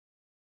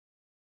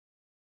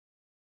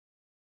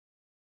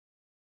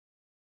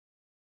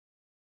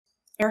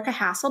Erika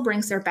Hasle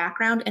brings their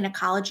background in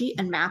ecology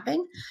and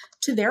mapping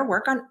to their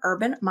work on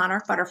urban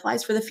monarch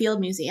butterflies for the Field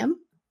Museum.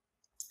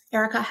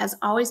 Erika has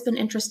always been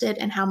interested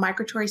in how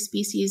migratory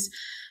species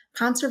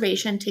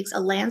conservation takes a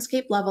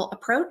landscape level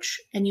approach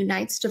and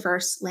unites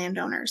diverse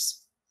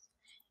landowners.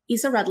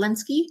 Iza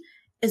Redlinski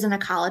is an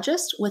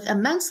ecologist with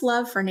immense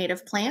love for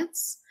native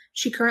plants.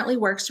 She currently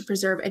works to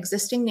preserve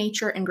existing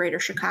nature in Greater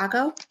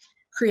Chicago,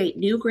 create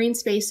new green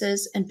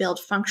spaces, and build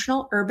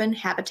functional urban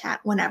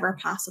habitat whenever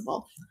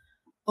possible.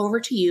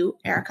 Over to you,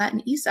 Erika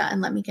and Iza, and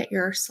let me get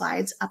your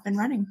slides up and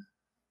running.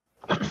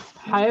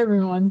 Hi,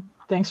 everyone.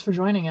 Thanks for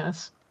joining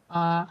us.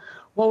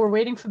 While we're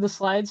waiting for the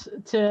slides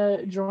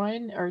to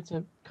join or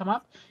to come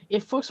up,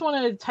 if folks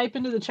want to type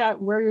into the chat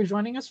where you're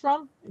joining us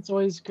from, it's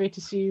always great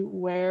to see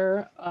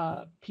where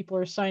people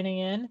are signing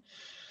in.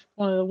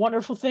 One of the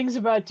wonderful things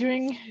about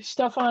doing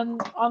stuff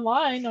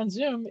online on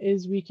Zoom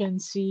is we can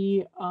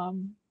see,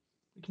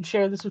 we can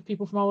share this with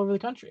people from all over the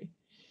country.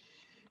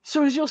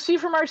 So as you'll see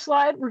from our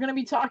slide, we're going to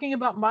be talking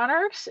about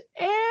monarchs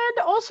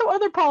and also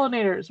other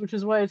pollinators, which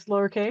is why it's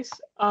lowercase.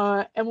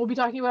 And we'll be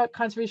talking about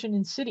conservation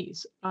in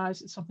cities.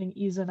 It's something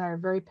Iza and I are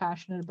very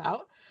passionate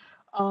about.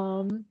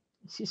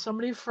 See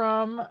somebody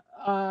from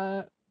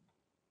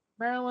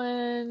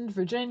Maryland,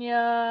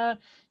 Virginia,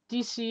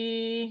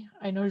 DC.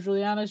 I know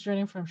Juliana's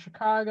joining from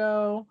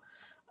Chicago.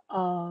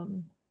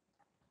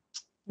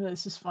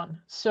 This is fun.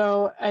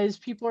 So as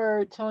people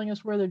are telling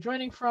us where they're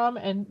joining from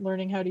and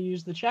learning how to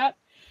use the chat,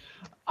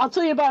 I'll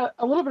tell you about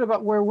a little bit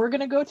about where we're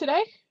going to go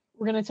today.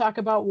 We're going to talk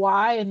about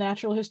why a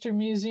natural history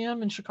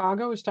museum in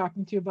Chicago is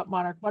talking to you about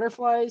monarch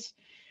butterflies,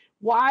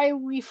 why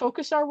we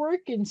focus our work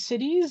in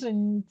cities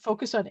and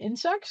focus on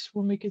insects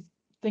when we could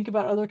think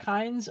about other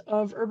kinds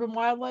of urban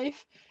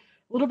wildlife,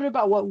 a little bit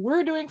about what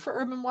we're doing for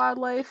urban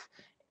wildlife,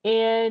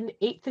 and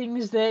 8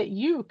 things that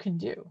you can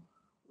do.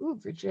 Ooh,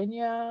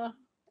 Virginia,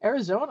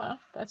 Arizona.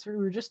 That's where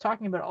we were just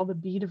talking about all the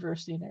bee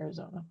diversity in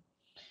Arizona.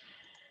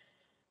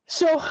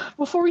 So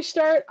before we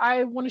start,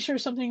 I want to share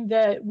something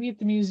that we at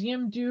the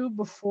museum do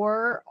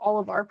before all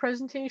of our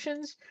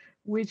presentations,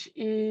 which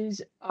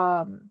is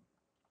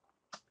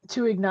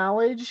to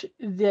acknowledge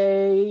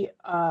we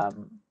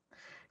want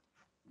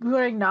to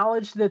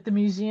acknowledge that the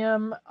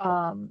museum,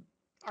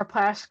 our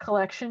past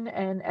collection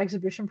and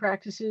exhibition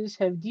practices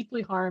have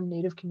deeply harmed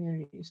Native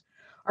communities.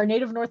 Our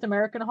Native North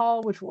American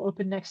Hall, which will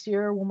open next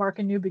year, will mark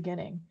a new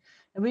beginning.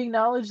 And we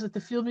acknowledge that the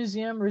Field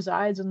Museum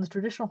resides on the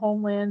traditional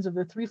homelands of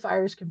the Three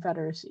Fires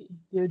Confederacy,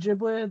 the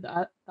Ojibwe,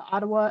 the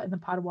Ottawa, and the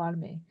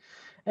Potawatomi.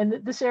 And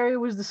that this area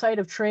was the site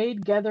of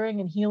trade,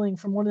 gathering, and healing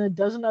from more than a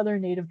dozen other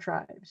Native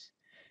tribes.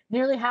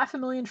 Nearly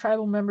 500,000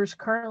 tribal members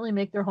currently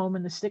make their home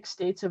in the 6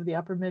 states of the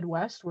upper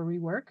Midwest where we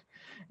work.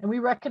 And we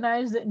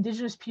recognize that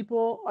Indigenous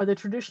people are the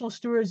traditional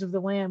stewards of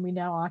the land we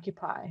now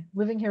occupy,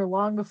 living here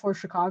long before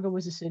Chicago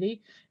was a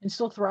city and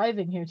still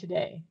thriving here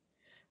today.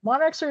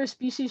 Monarchs are a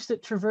species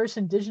that traverse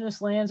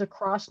indigenous lands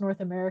across North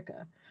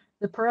America.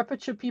 The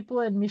Purepecha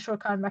people in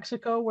Michoacan,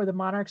 Mexico, where the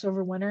monarchs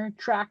overwinter,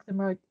 track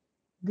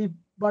the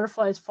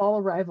butterfly's fall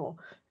arrival,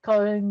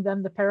 calling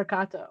them the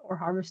pericata, or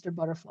harvester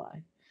butterfly,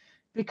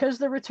 because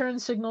the return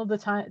signaled the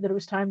time that it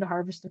was time to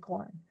harvest the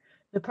corn.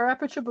 The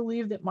Purepecha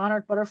believe that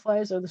monarch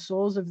butterflies are the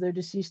souls of their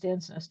deceased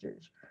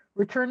ancestors,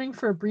 returning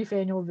for a brief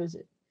annual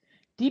visit.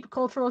 Deep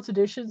cultural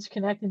traditions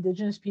connect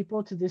Indigenous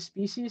people to this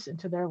species and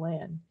to their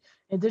land.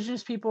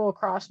 Indigenous people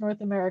across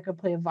North America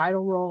play a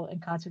vital role in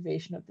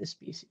conservation of this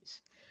species.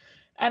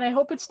 And I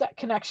hope it's that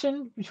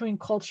connection between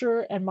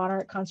culture and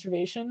monarch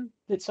conservation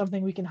that's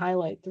something we can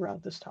highlight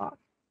throughout this talk.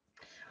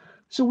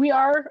 So we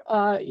are,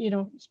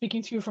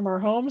 speaking to you from our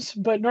homes,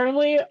 but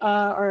normally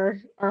our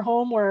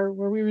home where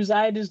we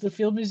reside is the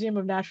Field Museum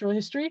of Natural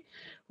History,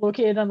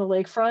 located on the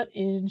lakefront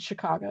in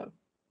Chicago.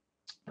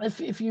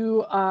 If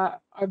you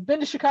have been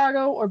to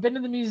Chicago or been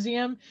to the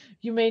museum,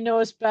 you may know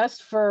us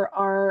best for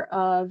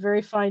our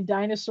very fine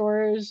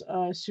dinosaurs,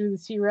 Sue the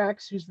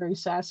T-Rex, who's very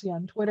sassy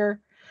on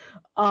Twitter,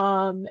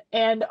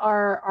 and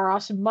our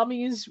awesome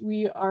mummies.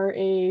 We are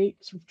a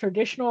sort of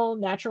traditional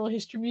natural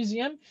history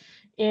museum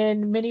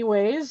in many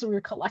ways. We're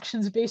a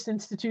collections-based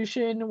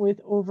institution with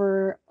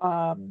over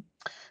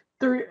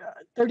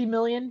 30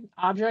 million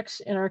objects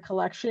in our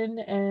collection,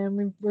 and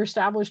we were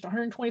established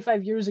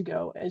 125 years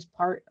ago as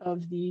part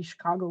of the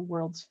Chicago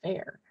World's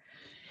Fair.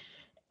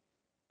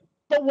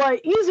 But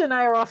what Iza and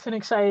I are often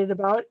excited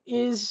about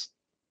is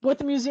what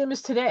the museum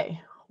is today.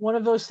 One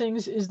of those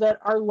things is that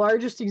our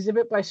largest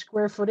exhibit by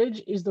square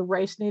footage is the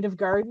Rice Native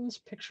Gardens,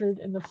 pictured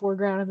in the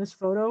foreground in this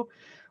photo,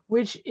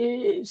 which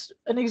is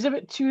an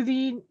exhibit to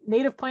the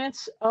native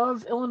plants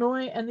of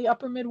Illinois and the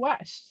upper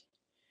Midwest.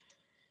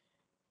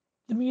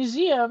 The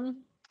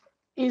museum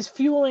is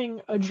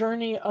fueling a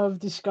journey of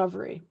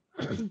discovery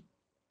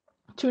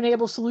to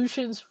enable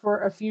solutions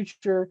for a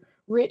future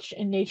rich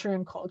in nature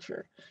and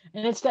culture.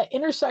 And it's that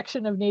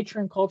intersection of nature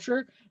and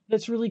culture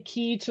that's really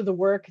key to the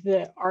work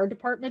that our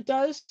department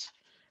does.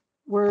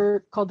 We're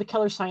called the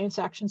Keller Science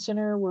Action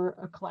Center. We're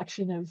a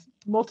collection of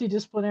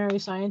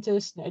multidisciplinary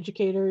scientists and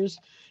educators,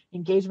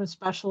 engagement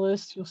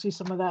specialists. You'll see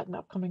some of that in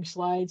upcoming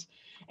slides.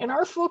 And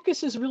our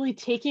focus is really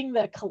taking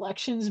that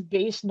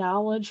collections-based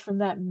knowledge from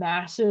that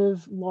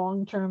massive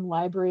long-term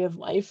library of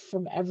life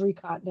from every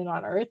continent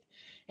on Earth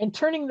and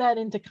turning that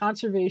into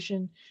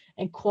conservation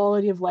and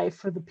quality of life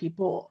for the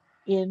people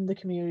in the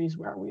communities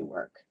where we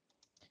work.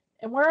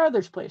 And where are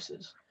those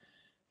places?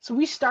 So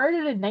we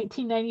started in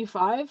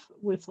 1995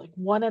 with like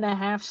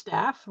 1.5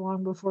 staff,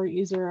 long before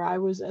Iza or I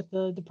was at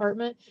the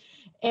department.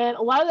 And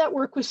a lot of that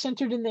work was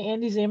centered in the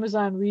Andes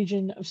Amazon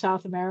region of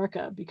South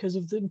America because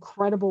of the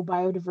incredible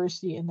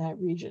biodiversity in that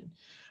region.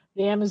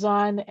 The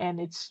Amazon,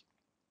 and it's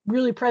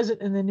really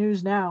present in the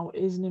news now,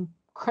 is an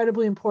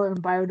incredibly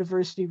important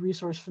biodiversity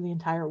resource for the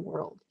entire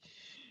world.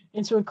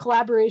 And so in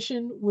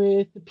collaboration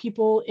with the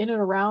people in and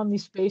around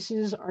these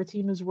spaces, our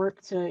team has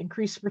worked to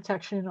increase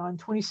protection on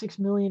 26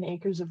 million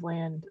acres of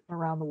land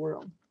around the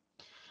world.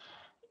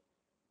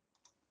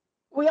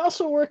 We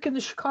also work in the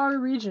Chicago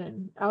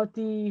region, out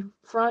the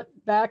front,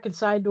 back, and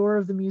side door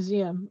of the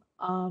museum,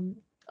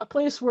 a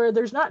place where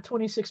there's not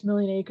 26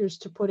 million acres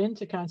to put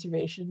into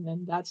conservation,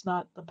 and that's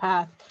not the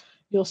path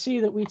you'll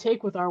see that we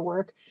take with our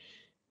work.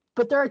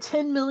 But there are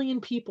 10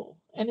 million people,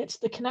 and it's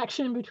the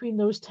connection between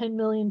those 10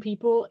 million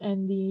people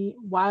and the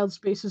wild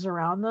spaces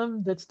around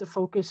them that's the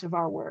focus of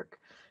our work,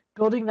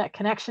 building that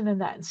connection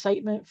and that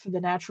incitement for the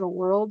natural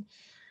world.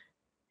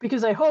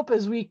 Because I hope,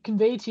 as we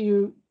convey to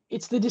you,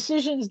 it's the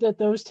decisions that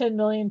those 10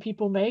 million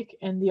people make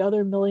and the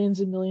other millions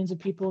and millions of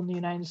people in the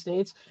United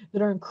States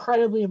that are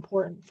incredibly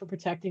important for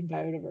protecting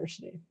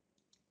biodiversity.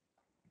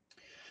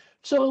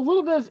 So a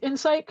little bit of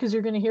insight, because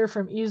you're going to hear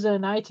from Iza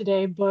and I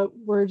today, but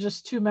we're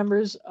just two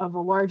members of a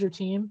larger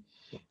team.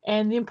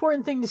 And the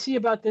important thing to see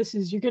about this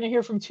is you're going to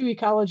hear from two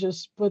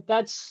ecologists, but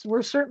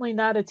we're certainly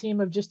not a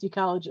team of just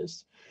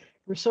ecologists.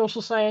 We're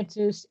social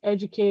scientists,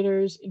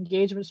 educators,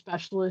 engagement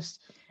specialists,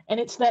 and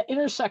it's that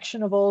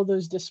intersection of all of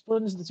those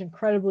disciplines that's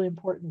incredibly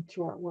important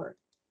to our work.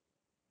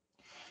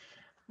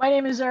 My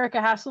name is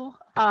Erika Hasle.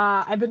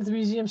 I've been at the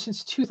museum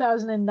since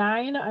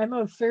 2009. I'm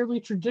a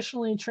fairly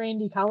traditionally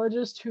trained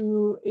ecologist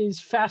who is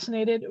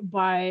fascinated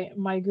by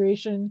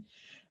migration.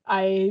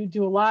 I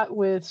do a lot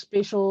with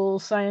spatial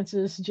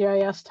sciences,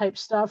 GIS type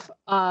stuff,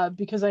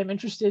 because I'm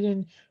interested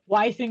in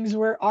why things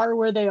are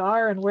where they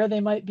are and where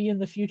they might be in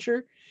the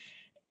future.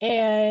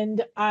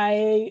 And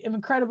I am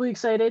incredibly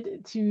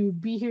excited to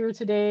be here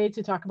today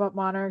to talk about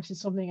monarchs.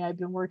 It's something I've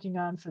been working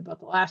on for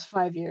about the last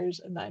 5 years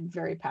and I'm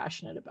very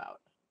passionate about.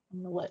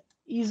 I'm going to let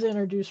Iza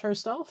introduce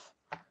herself.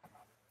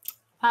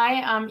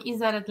 Hi, I'm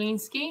Iza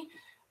Redlinski.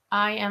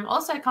 I am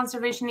also a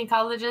conservation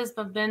ecologist,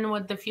 but been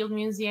with the Field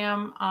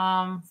Museum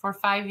for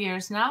 5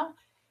 years now.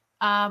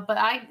 But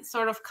I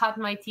sort of cut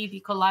my teeth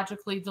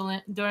ecologically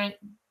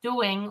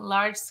doing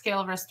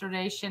large-scale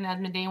restoration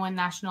at Medellin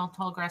National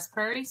Tallgrass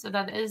Prairie. So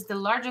that is the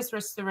largest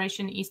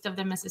restoration east of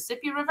the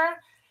Mississippi River.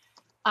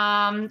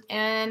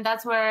 And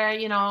that's where,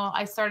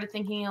 I started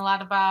thinking a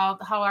lot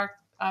about how our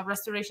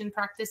restoration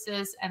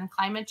practices and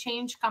climate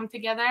change come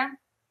together,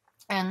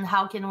 and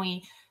how can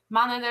we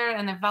monitor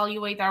and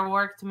evaluate our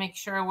work to make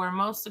sure we're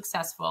most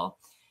successful.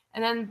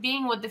 And then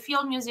being with the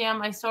Field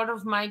Museum, I sort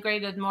of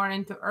migrated more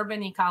into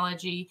urban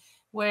ecology,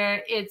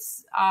 where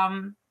it's, I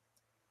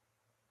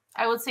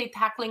would say,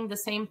 tackling the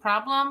same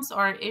problems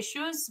or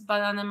issues,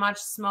 but on a much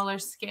smaller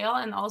scale,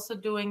 and also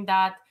doing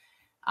that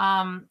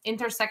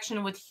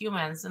intersection with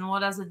humans. And what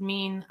does it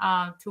mean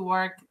to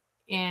work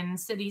in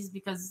cities,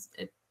 because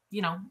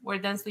we're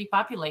densely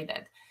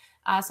populated.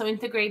 So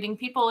integrating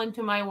people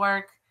into my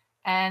work.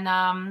 And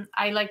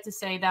I like to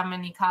say that I'm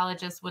an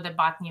ecologist with a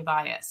botany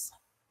bias.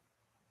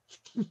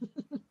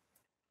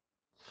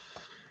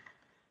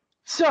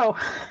 So,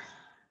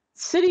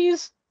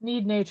 cities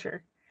need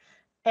nature.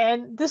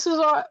 And this is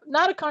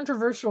not a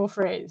controversial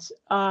phrase.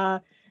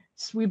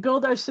 We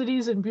build our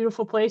cities in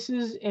beautiful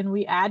places, and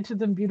we add to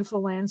them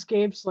beautiful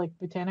landscapes like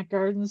Botanic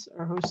Gardens,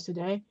 our host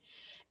today.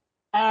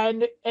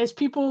 And as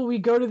people, we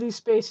go to these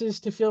spaces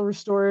to feel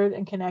restored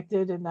and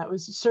connected, and that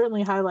was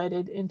certainly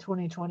highlighted in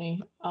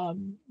 2020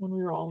 when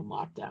we were all in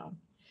lockdown.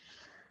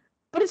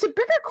 But it's a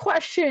bigger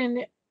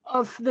question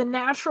of the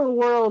natural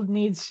world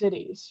needs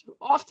cities.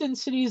 Often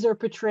cities are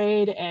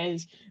portrayed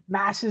as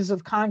masses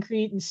of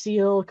concrete and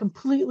steel,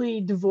 completely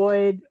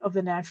devoid of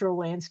the natural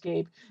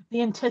landscape,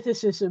 the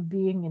antithesis of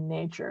being in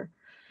nature.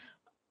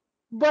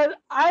 But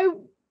I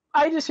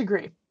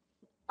disagree.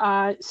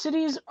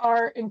 Cities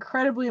are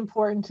incredibly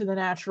important to the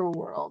natural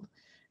world,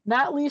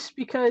 not least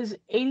because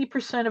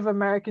 80% of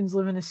Americans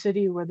live in a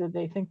city, whether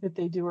they think that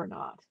they do or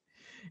not.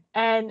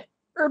 And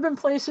urban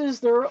places,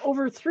 there are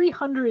over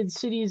 300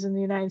 cities in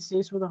the United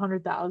States with over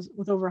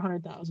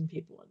 100,000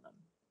 people in them.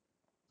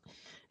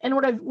 And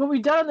what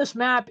we've done on this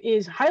map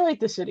is highlight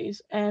the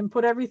cities and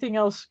put everything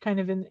else kind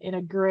of in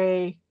a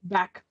gray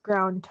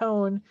background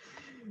tone,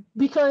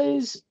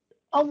 because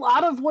a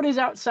lot of what is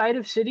outside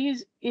of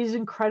cities is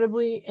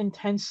incredibly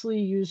intensely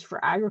used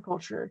for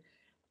agriculture,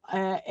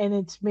 and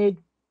it's made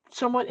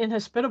somewhat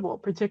inhospitable,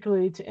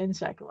 particularly to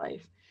insect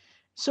life.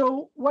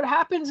 So what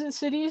happens in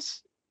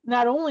cities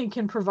not only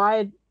can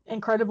provide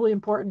incredibly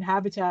important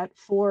habitat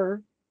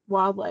for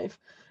wildlife,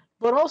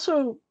 but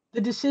also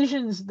the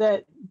decisions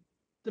that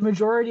the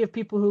majority of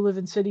people who live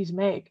in cities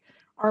make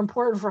are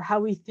important for how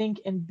we think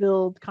and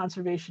build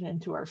conservation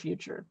into our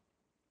future.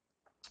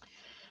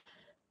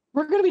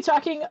 We're going to be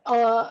talking,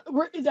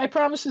 I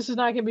promise this is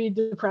not going to be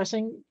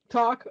depressing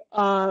talk,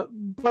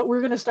 but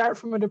we're going to start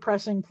from a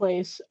depressing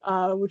place,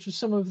 which is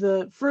some of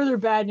the further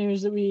bad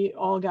news that we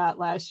all got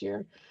last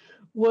year,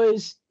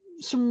 was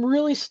some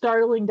really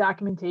startling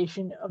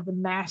documentation of the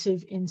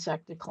massive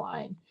insect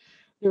decline.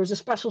 There was a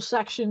special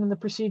section in the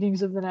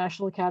proceedings of the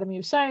National Academy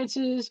of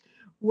Sciences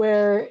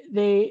where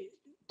they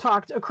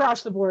talked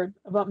across the board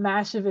about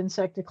massive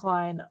insect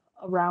decline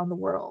around the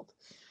world.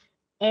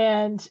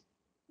 And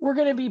we're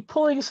going to be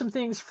pulling some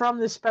things from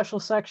this special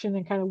section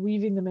and kind of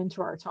weaving them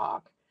into our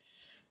talk.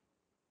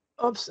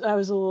 Oops, I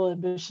was a little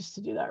ambitious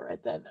to do that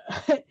right then.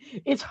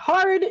 It's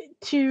hard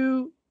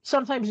to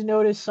sometimes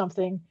notice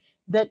something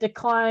that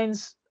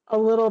declines a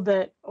little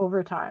bit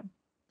over time.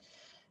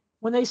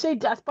 When they say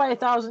death by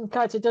 1,000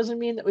 cuts, it doesn't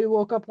mean that we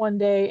woke up one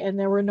day and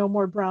there were no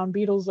more brown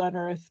beetles on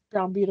Earth,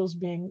 brown beetles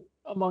being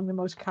among the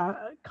most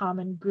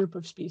common group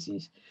of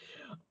species.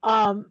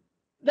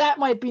 That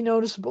might be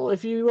noticeable.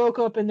 If you woke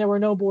up and there were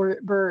no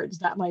birds,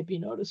 that might be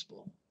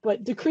noticeable.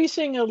 But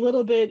decreasing a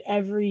little bit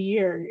every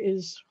year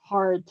is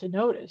hard to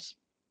notice.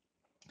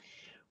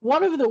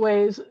 One of the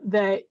ways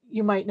that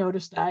you might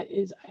notice that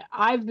is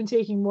I've been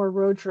taking more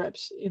road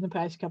trips in the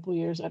past couple of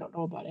years. I don't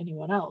know about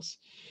anyone else.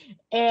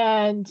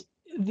 And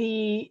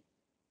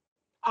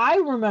I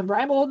remember,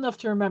 I'm old enough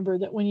to remember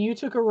that when you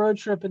took a road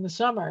trip in the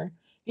summer,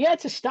 you had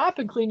to stop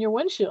and clean your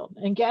windshield.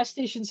 And gas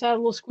stations had a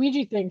little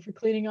squeegee thing for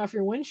cleaning off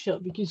your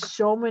windshield because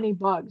so many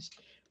bugs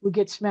would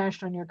get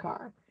smashed on your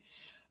car.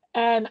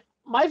 And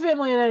my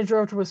family and I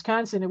drove to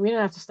Wisconsin and we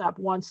didn't have to stop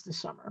once this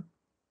summer.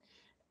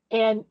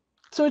 And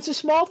so it's a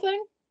small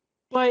thing,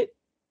 but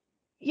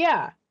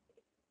yeah,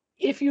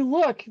 if you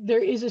look,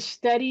 there is a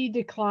steady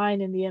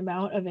decline in the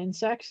amount of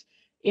insects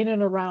in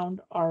and around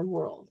our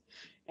world.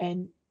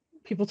 And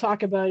people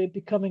talk about it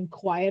becoming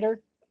quieter.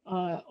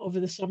 Over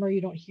the summer,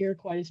 you don't hear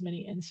quite as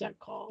many insect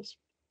calls.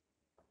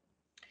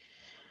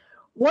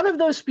 One of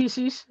those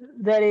species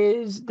that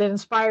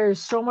inspires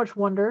so much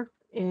wonder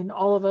in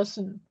all of us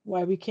and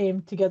why we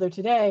came together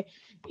today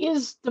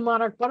is the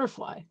monarch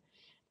butterfly.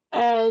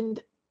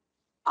 And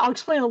I'll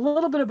explain a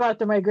little bit about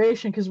the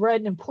migration because we're at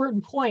an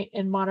important point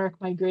in monarch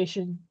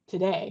migration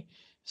today.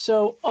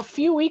 So a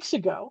few weeks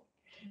ago,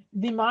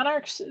 the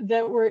monarchs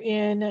that were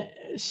in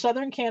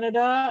southern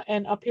Canada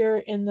and up here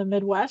in the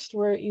Midwest,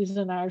 where Iza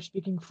and I are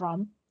speaking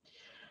from,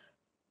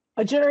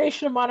 a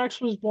generation of monarchs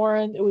was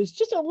born. It was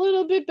just a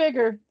little bit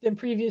bigger than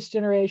previous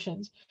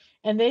generations.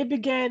 And they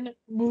began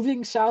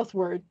moving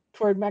southward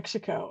toward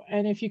Mexico.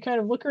 And if you kind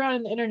of look around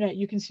on the internet,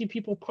 you can see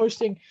people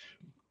posting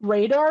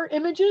radar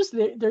images.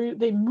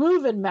 They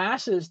move in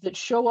masses that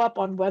show up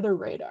on weather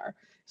radar.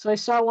 So I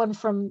saw one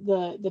from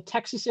the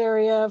Texas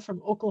area,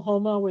 from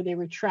Oklahoma, where they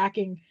were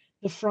tracking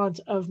the front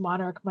of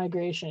monarch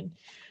migration.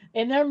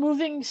 And they're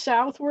moving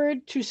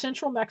southward to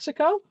central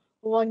Mexico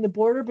along the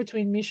border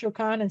between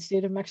Michoacan and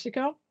state of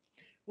Mexico,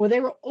 where they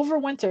will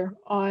overwinter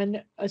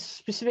on a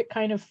specific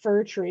kind of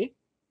fir tree.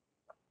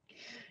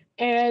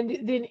 And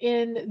then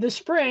in the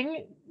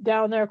spring,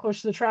 down there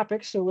close to the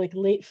tropics, so like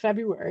late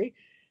February,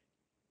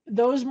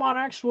 those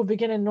monarchs will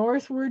begin a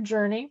northward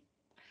journey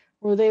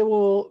where they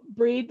will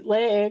breed,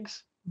 lay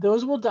eggs,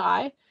 those will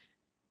die,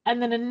 and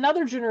then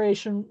another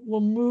generation will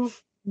move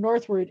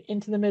northward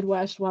into the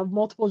Midwest. We'll have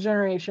multiple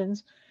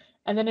generations,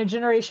 and then a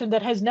generation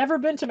that has never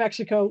been to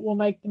Mexico will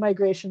make the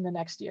migration the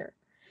next year.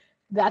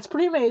 That's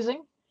pretty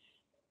amazing.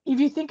 If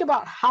you think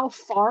about how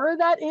far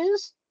that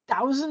is,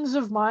 thousands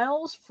of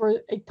miles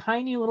for a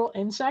tiny little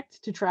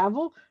insect to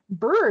travel.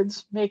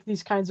 Birds make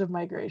these kinds of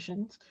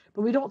migrations,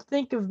 but we don't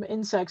think of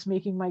insects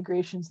making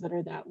migrations that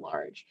are that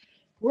large.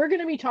 We're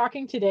going to be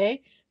talking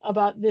today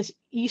about this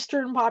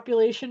eastern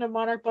population of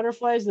monarch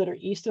butterflies that are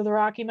east of the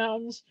Rocky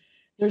Mountains.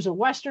 There's a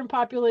western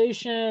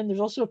population.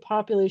 There's also a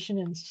population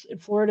in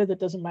Florida that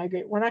doesn't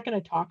migrate. We're not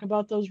going to talk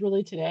about those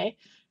really today,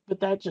 but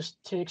that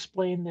just to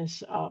explain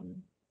this,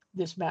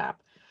 this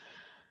map.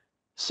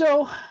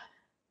 So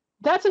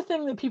that's a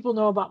thing that people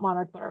know about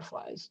monarch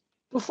butterflies.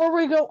 Before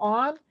we go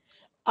on,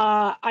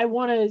 I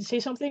want to say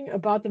something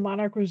about the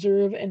Monarch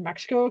Reserve in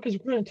Mexico, because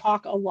we're going to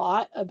talk a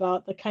lot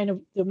about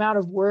the amount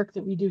of work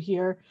that we do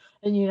here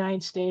in the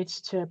United States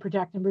to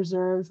protect and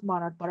preserve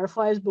monarch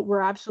butterflies, but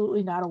we're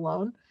absolutely not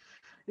alone.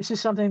 This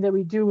is something that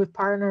we do with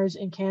partners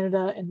in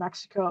Canada and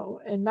Mexico.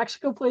 And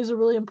Mexico plays a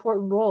really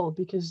important role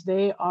because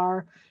they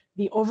are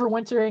the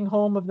overwintering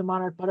home of the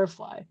monarch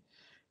butterfly.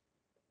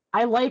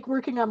 I like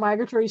working on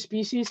migratory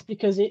species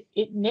because it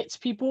knits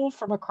people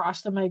from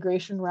across the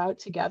migration route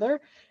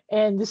together.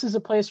 And this is a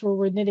place where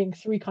we're knitting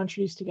 3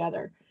 countries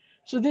together.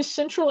 So this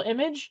central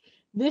image,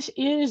 this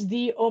is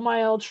the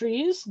Omael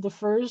trees, the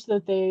firs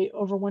that they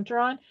overwinter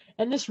on.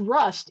 And this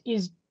rust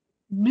is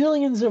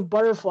millions of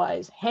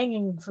butterflies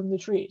hanging from the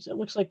trees. It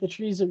looks like the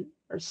trees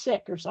or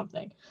sick or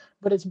something,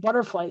 but it's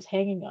butterflies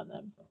hanging on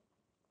them.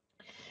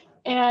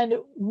 And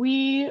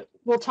we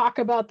will talk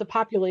about the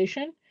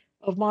population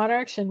of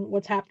monarchs and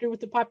what's happening with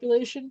the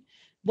population.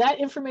 That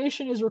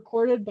information is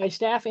recorded by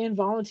staff and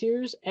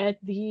volunteers at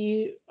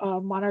the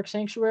Monarch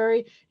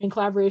Sanctuary in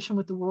collaboration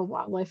with the World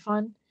Wildlife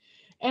Fund.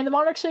 And the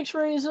Monarch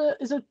Sanctuary is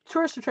a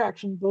tourist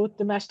attraction, both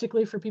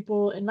domestically for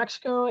people in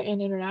Mexico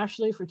and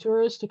internationally for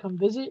tourists to come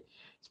visit.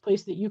 It's a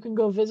place that you can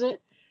go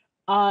visit.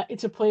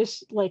 It's a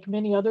place, like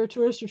many other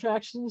tourist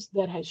attractions,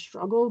 that has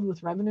struggled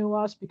with revenue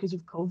loss because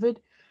of COVID.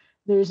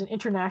 There's an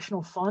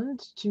international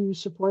fund to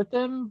support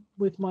them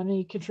with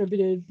money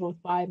contributed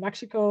both by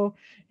Mexico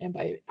and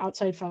by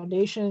outside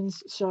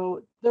foundations.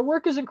 So their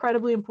work is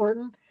incredibly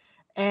important,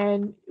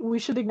 and we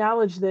should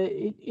acknowledge that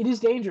it is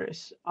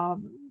dangerous.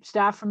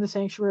 Staff from the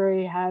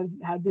sanctuary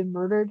have been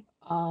murdered,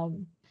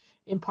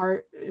 in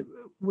part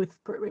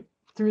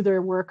through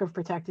their work of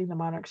protecting the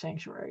monarch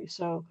sanctuary.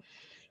 So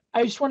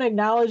I just want to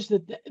acknowledge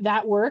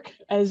that work,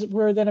 as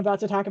we're then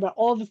about to talk about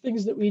all the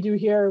things that we do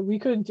here. We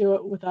couldn't do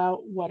it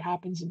without what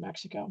happens in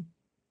Mexico.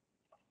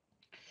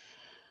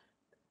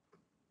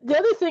 The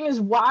other thing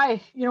is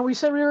why, we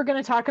said we were going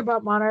to talk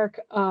about monarch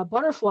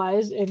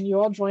butterflies, and you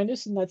all joined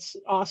us, and that's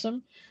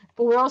awesome.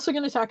 But we're also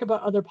going to talk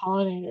about other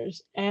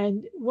pollinators.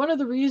 And one of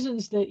the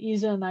reasons that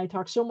Iza and I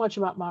talk so much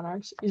about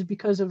monarchs is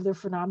because of their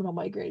phenomenal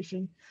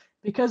migration,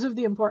 because of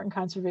the important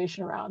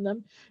conservation around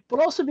them, but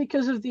also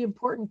because of the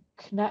important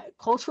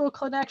cultural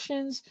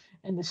connections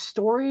and the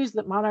stories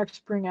that monarchs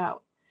bring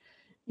out.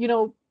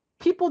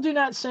 People do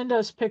not send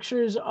us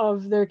pictures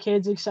of their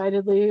kids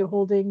excitedly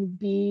holding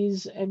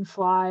bees and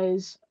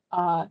flies.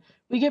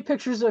 We get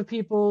pictures of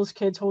people's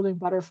kids holding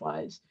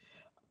butterflies.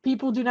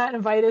 People do not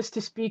invite us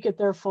to speak at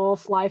their fall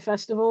fly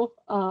festival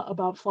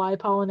about fly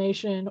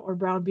pollination or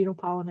brown beetle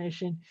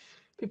pollination.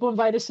 People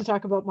invite us to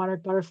talk about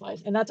monarch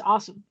butterflies, and that's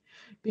awesome,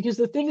 because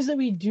the things that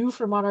we do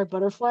for monarch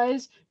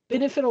butterflies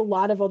benefit a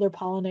lot of other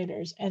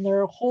pollinators, and there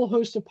are a whole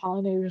host of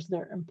pollinators that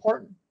are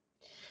important.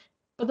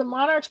 But the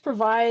monarchs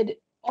provide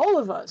all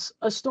of us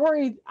a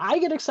story. I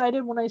get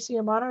excited when I see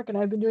a monarch, and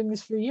I've been doing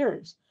this for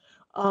years.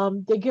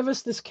 They give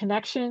us this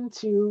connection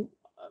to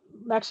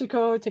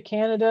Mexico, to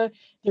Canada.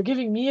 They're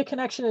giving me a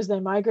connection as they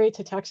migrate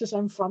to Texas.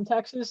 I'm from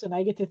Texas, and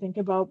I get to think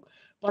about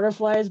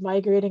butterflies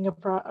migrating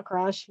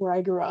across where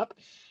I grew up.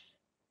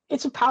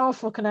 It's a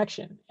powerful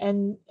connection,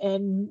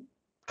 and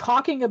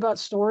talking about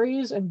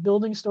stories and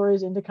building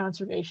stories into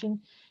conservation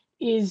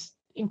is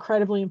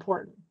incredibly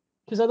important,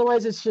 because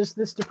otherwise it's just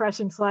this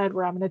depressing slide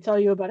where I'm going to tell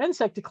you about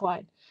insect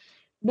decline.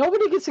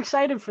 Nobody gets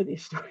excited for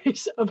these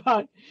stories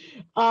about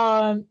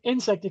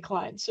insect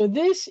decline. So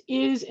this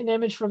is an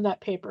image from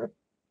that paper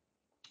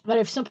that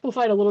I've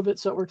simplified a little bit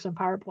so it works on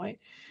PowerPoint.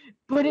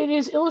 But it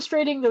is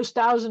illustrating those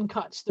 1,000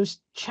 cuts, those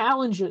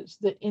challenges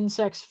that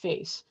insects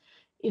face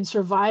in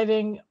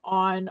surviving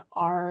on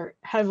our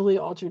heavily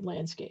altered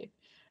landscape.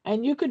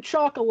 And you could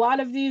chalk a lot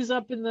of these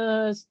up in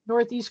the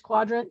northeast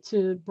quadrant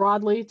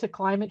broadly to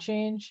climate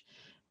change.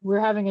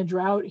 We're having a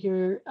drought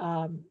here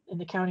in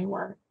the county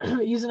where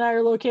Iza and I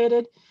are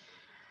located.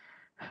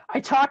 I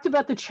talked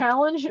about the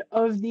challenge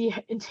of the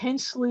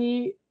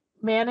intensely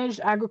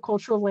managed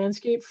agricultural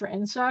landscape for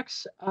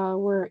insects,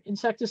 where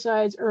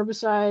insecticides,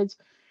 herbicides,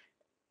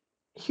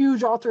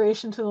 huge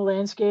alteration to the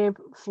landscape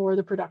for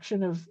the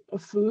production of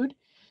food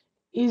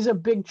is a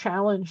big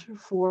challenge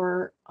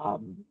for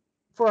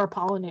our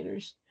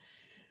pollinators.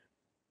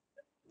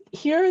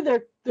 Here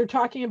they're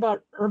talking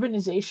about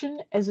urbanization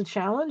as a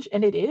challenge,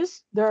 and it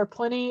is. There are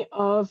plenty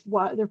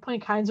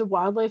kinds of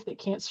wildlife that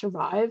can't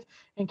survive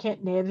and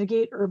can't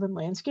navigate urban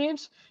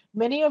landscapes.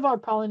 Many of our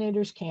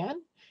pollinators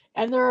can,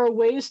 and there are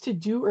ways to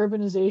do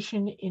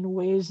urbanization in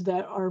ways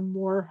that are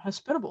more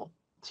hospitable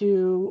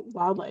to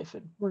wildlife,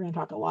 and we're going to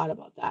talk a lot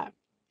about that.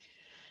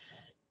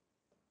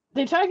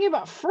 They're talking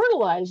about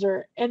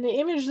fertilizer, and the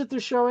image that they're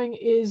showing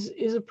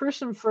is a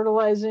person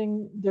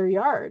fertilizing their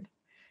yard.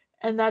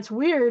 And that's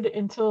weird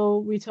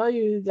until we tell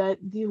you that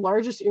the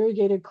largest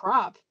irrigated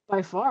crop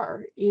by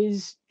far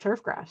is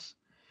turfgrass.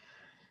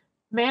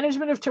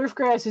 Management of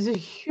turfgrass is a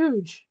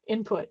huge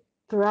input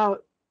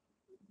throughout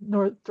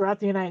the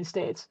United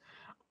States.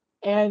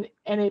 And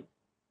it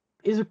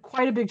is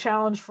quite a big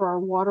challenge for our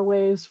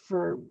waterways,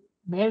 for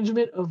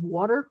management of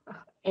water,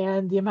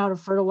 and the amount of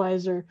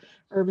fertilizer,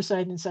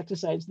 herbicide, and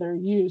insecticides that are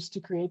used to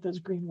create those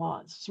green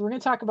lawns. So we're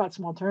going to talk about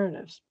some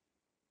alternatives.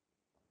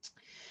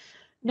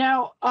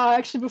 Now,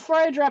 actually, before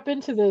I drop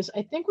into this,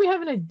 I think we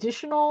have an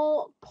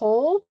additional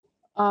poll.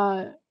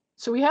 I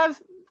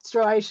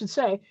should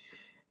say,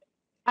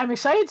 I'm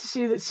excited to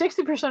see that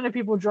 60% of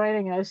people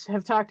joining us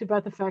have talked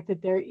about the fact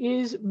that there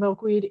is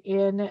milkweed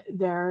in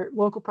their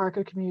local park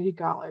or community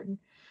garden.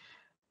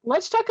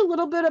 Let's talk a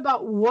little bit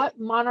about what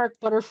monarch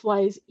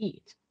butterflies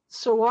eat.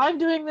 So while I'm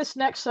doing this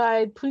next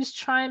slide, please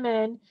chime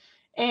in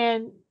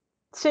and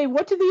say,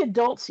 what do the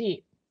adults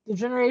eat? The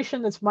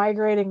generation that's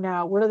migrating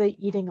now, what are they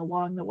eating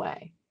along the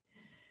way?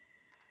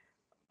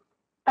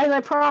 As I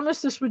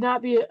promised, this would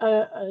not be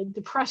a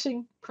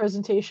depressing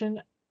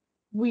presentation.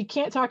 We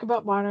can't talk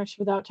about monarchs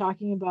without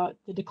talking about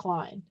the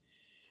decline.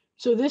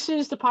 So this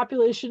is the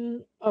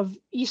population of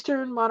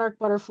eastern monarch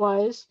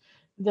butterflies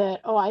that,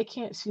 oh, I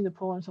can't see the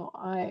poll until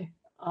I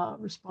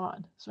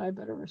respond, so I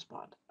better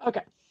respond.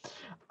 Okay.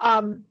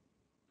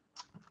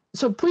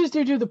 So please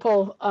do the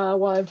poll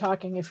while I'm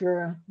talking if you're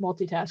a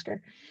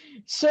multitasker.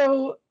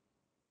 So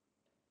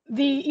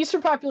the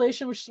eastern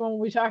population, which is the one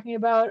we'll be talking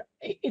about,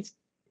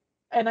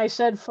 and I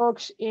said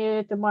folks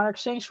at the Monarch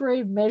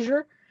Sanctuary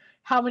measure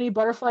how many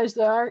butterflies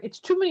there are. It's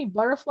too many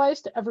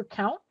butterflies to ever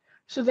count.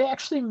 So they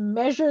actually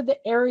measure the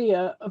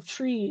area of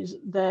trees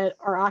that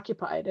are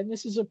occupied. And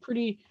this is a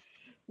pretty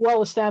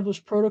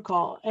well-established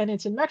protocol. And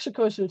it's in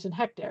Mexico, so it's in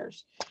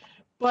hectares.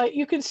 But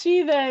you can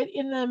see that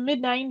in the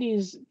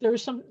mid-90s,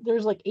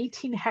 there's like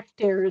 18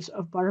 hectares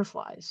of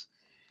butterflies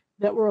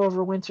that were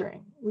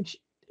overwintering, which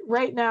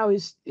right now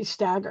is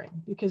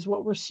staggering, because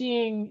what we're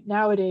seeing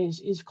nowadays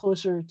is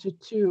closer to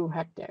 2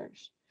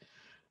 hectares.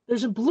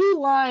 There's a blue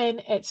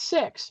line at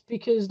 6,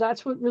 because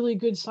that's what really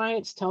good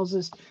science tells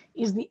us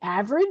is the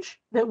average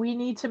that we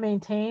need to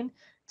maintain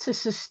to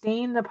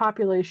sustain the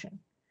population.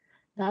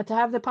 Not to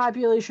have the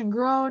population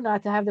grow,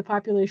 not to have the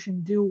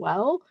population do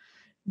well,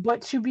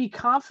 but to be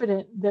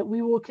confident that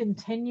we will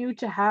continue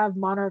to have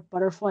monarch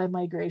butterfly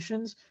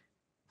migrations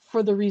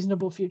for the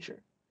reasonable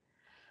future.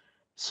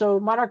 So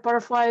monarch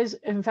butterflies,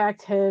 in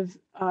fact,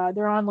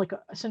 they're on like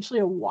essentially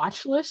a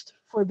watch list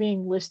for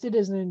being listed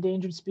as an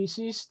endangered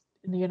species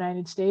in the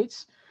United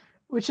States,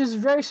 which is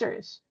very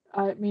serious.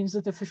 It means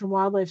that the Fish and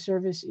Wildlife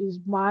Service is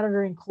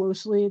monitoring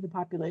closely the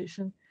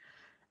population.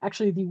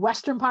 Actually, the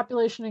western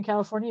population in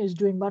California is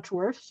doing much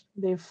worse.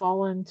 They've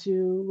fallen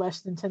to less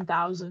than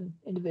 10,000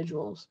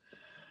 individuals.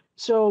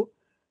 So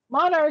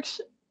monarchs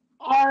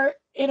are,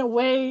 in a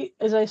way,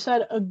 as I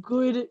said, a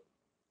good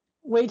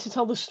way to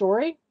tell the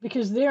story,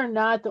 because they are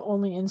not the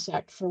only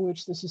insect for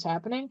which this is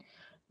happening.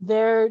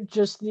 They're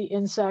just the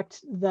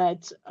insect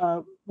that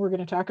we're going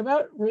to talk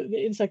about,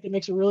 the insect that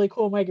makes a really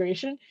cool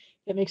migration,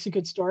 that makes a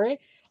good story.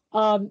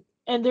 And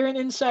they're an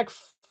insect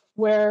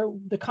where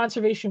the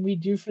conservation we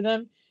do for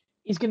them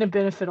is going to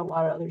benefit a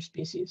lot of other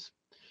species.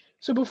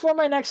 So before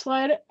my next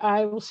slide,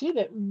 I will see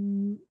that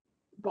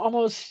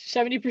almost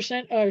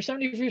 70% or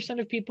 70%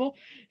 of people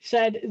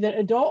said that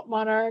adult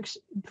monarchs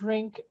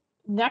drink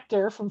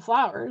nectar from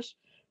flowers,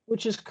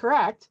 which is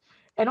correct.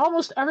 And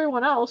almost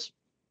everyone else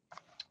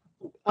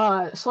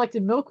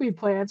selected milkweed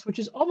plants, which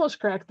is almost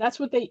correct. That's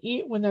what they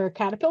eat when they're a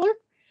caterpillar.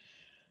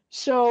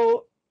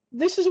 So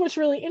this is what's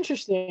really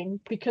interesting,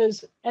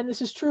 because, and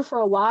this is true for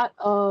a lot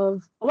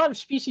of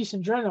species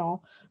in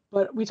general,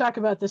 but we talk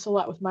about this a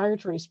lot with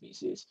migratory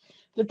species,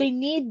 that they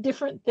need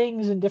different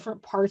things in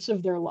different parts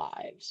of their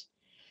lives.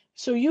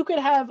 So you could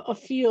have a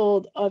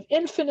field of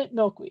infinite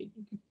milkweed,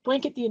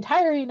 blanket the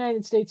entire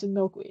United States in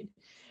milkweed,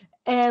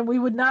 and we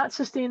would not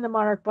sustain the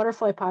monarch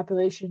butterfly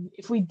population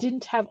if we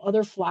didn't have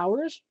other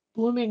flowers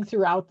blooming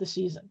throughout the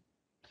season.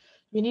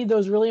 We need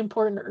those really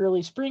important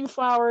early spring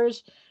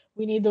flowers.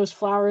 We need those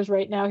flowers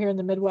right now here in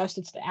the Midwest.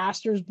 It's the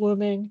asters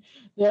blooming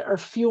that are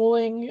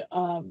fueling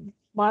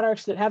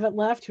monarchs that haven't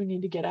left, who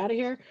need to get out of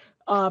here.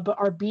 But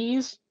our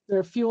bees,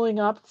 they're fueling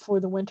up for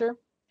the winter.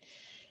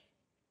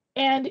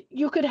 And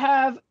you could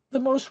have the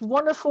most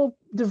wonderful,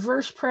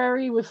 diverse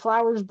prairie with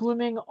flowers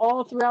blooming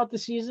all throughout the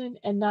season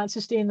and not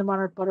sustain the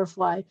monarch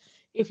butterfly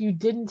if you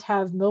didn't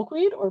have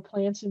milkweed or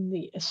plants in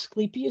the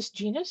Asclepias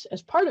genus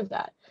as part of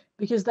that,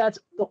 because that's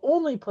the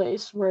only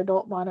place where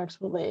adult monarchs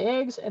will lay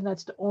eggs, and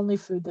that's the only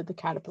food that the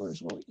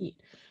caterpillars will eat.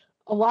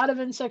 A lot of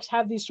insects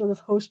have these sort of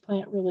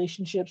host-plant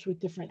relationships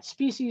with different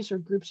species or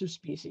groups of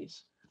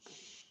species.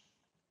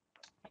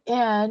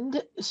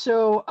 And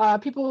so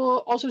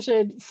people also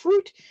said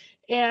fruit.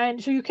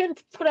 And so you can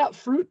put out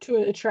fruit to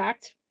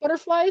attract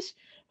butterflies,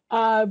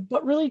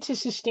 but really to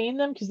sustain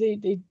them, because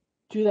they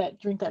do that,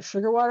 drink that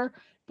sugar water.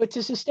 But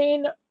to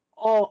sustain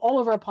all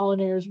of our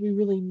pollinators, we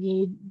really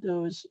need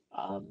those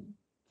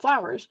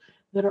flowers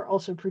that are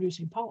also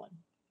producing pollen.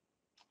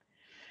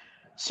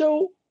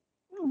 So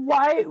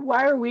why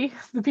are we,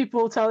 the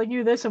people, telling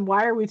you this, and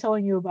why are we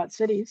telling you about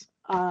cities?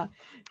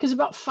 Because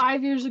about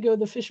 5 years ago,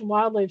 the Fish and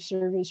Wildlife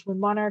Service, when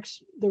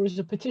monarchs, there was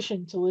a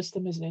petition to list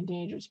them as an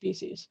endangered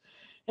species.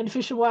 And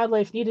Fish and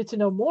Wildlife needed to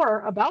know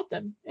more about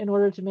them in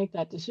order to make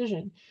that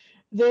decision.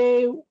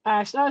 They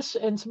asked us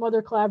and some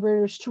other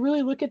collaborators to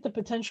really look at the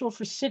potential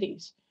for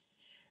cities.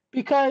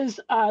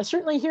 Because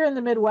certainly here in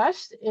the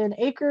Midwest, an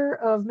acre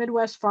of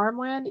Midwest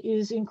farmland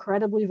is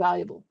incredibly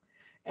valuable.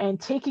 And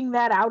taking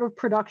that out of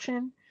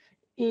production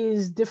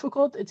is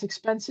difficult. It's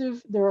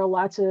expensive. There are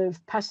lots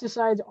of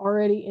pesticides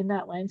already in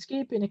that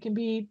landscape, and it can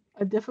be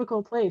a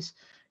difficult place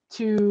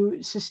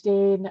to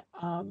sustain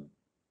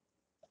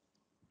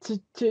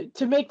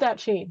to make that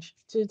change,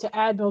 to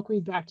add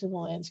milkweed back to the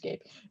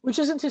landscape, which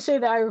isn't to say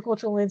the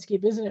agricultural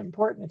landscape isn't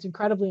important. It's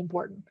incredibly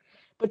important,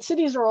 but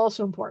cities are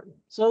also important.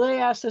 So they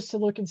asked us to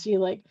look and see,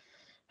 like,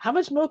 how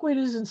much milkweed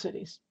is in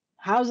cities?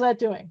 How's that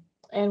doing?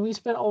 And we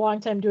spent a long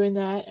time doing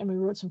that, and we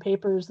wrote some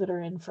papers that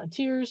are in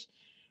Frontiers,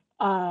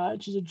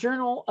 which is a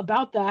journal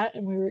about that,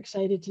 and we were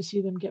excited to see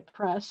them get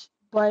press.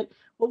 But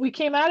what we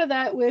came out of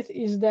that with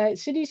is that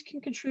cities can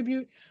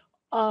contribute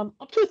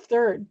up to a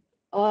third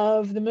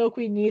of the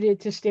milkweed needed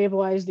to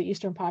stabilize the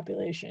eastern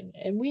population.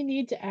 And we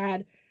need to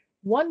add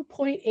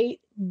 1.8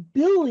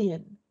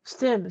 billion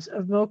stems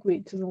of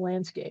milkweed to the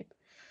landscape.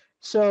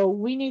 So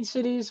we need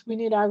cities, we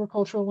need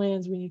agricultural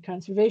lands, we need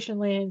conservation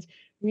lands,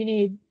 we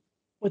need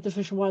what the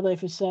Fish and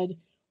Wildlife has said,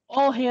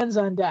 all hands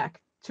on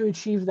deck to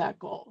achieve that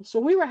goal. So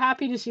we were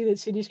happy to see that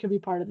cities could be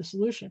part of the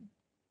solution.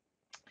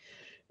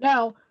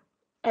 Now,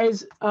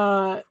 as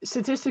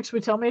statistics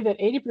would tell me that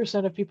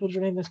 80% of people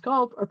joining this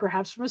call are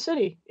perhaps from a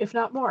city, if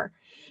not more.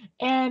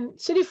 And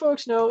city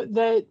folks know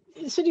that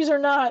cities are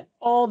not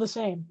all the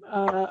same.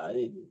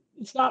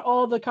 It's not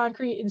all the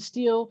concrete and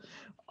steel.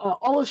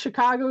 All of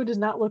Chicago does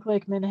not look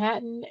like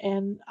Manhattan,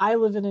 and I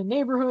live in a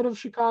neighborhood of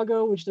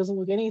Chicago which doesn't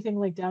look anything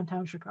like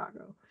downtown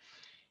Chicago.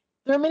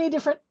 There are many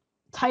different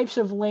types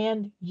of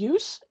land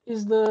use,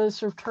 is the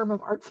sort of term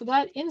of art for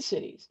that, in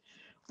cities.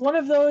 One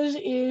of those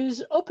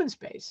is open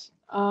space.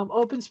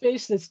 Open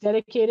space that's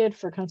dedicated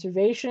for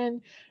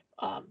conservation,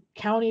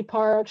 county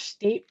parks,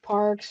 state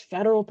parks,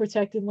 federal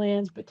protected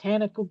lands,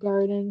 botanical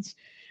gardens,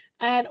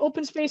 and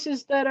open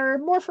spaces that are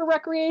more for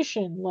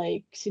recreation,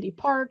 like city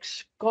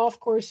parks, golf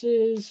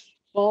courses,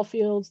 ball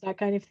fields, that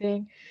kind of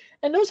thing.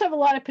 And those have a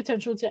lot of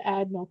potential to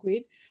add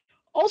milkweed.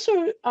 Also,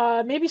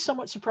 maybe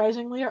somewhat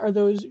surprisingly, are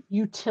those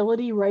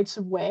utility rights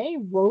of way,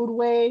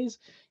 roadways.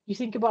 You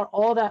think about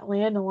all that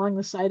land along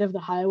the side of the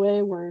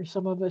highway where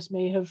some of us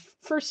may have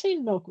first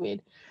seen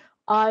milkweed.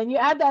 And you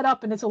add that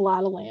up, and it's a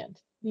lot of land.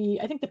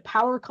 I think the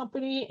power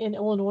company in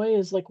Illinois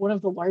is like one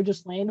of the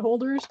largest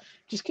landholders,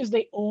 just because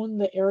they own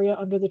the area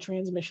under the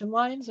transmission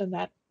lines, and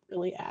that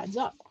really adds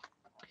up.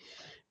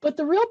 But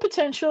the real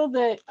potential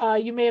that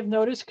you may have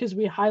noticed, because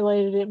we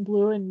highlighted it in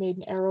blue and made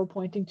an arrow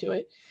pointing to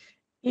it,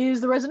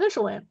 is the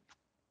residential land.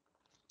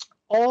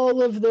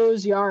 All of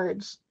those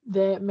yards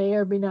that may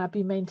or may not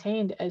be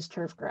maintained as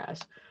turf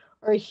grass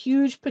are a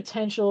huge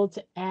potential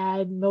to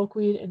add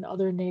milkweed and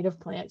other native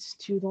plants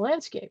to the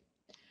landscape.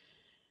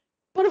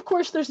 But of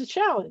course, there's a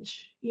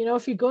challenge. You know,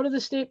 if you go to the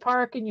state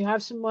park and you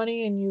have some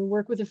money and you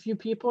work with a few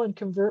people and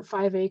convert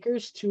 5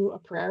 acres to a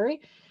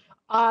prairie,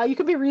 you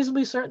can be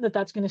reasonably certain that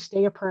that's going to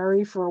stay a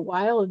prairie for a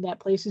while and that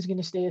place is going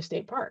to stay a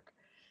state park.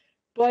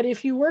 But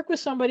if you work with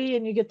somebody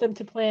and you get them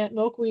to plant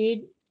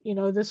milkweed, you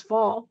know, this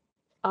fall,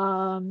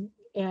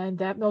 and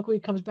that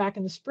milkweed comes back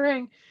in the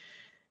spring,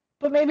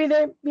 but maybe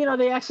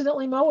they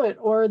accidentally mow it,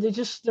 or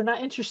they're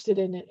not interested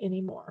in it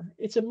anymore.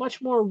 It's a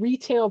much more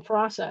retail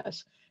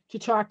process to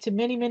talk to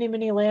many, many,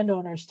 many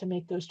landowners to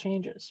make those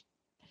changes.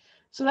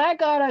 So that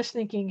got us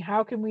thinking,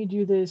 how can we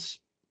do this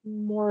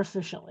more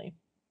efficiently?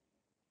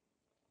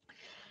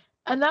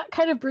 And that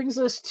kind of brings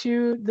us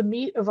to the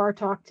meat of our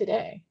talk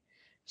today.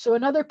 So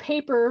another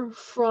paper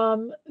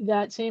from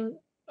that same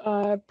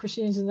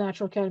Proceedings of the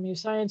National Academy of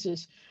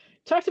Sciences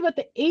talked about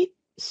the 8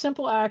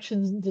 simple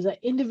actions that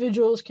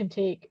individuals can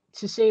take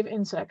to save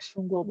insects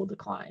from global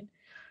decline.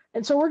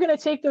 And so we're going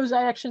to take those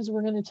actions.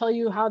 We're going to tell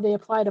you how they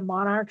apply to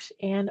monarchs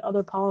and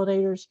other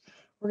pollinators.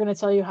 We're going to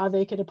tell you how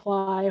they could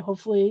apply,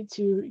 hopefully,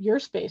 to your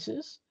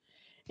spaces.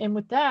 And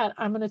with that,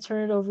 I'm going to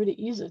turn it over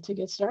to Iza to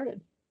get started.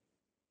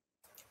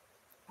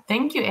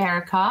 Thank you,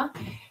 Erika.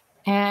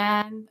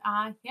 And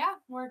yeah,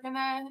 we're going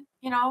to,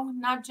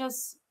 not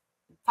just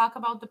talk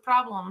about the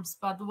problems,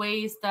 but the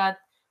ways that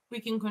we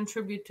can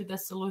contribute to the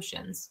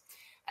solutions.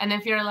 And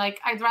if you're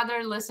like, I'd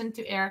rather listen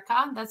to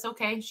Erika, that's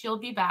okay. She'll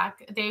be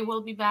back. They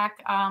will be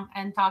back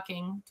and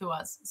talking to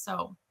us.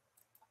 So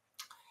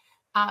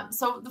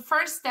the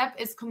first step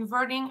is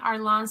converting our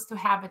lawns to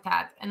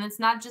habitat. And it's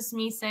not just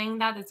me saying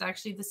that, it's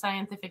actually the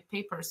scientific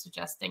paper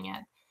suggesting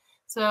it.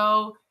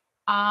 So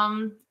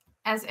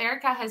as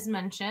Erika has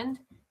mentioned,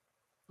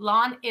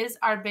 lawn is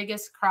our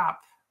biggest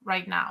crop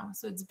right now.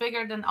 So it's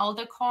bigger than all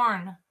the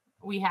corn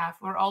we have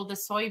or all the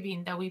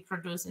soybean that we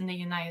produce in the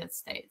United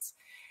States.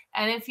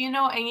 And if you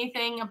know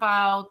anything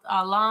about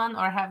lawn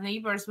or have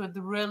neighbors with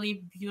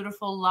really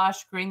beautiful,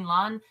 lush green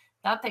lawn,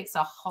 that takes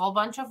a whole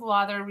bunch of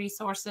water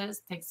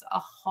resources, takes a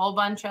whole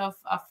bunch of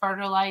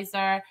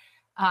fertilizer,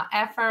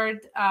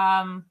 effort,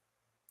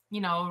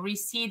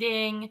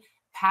 reseeding,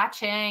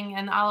 patching,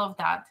 and all of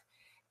that.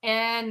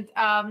 And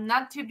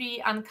not to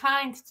be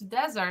unkind to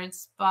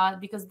deserts, but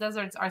because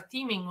deserts are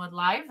teeming with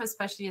life,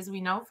 especially as we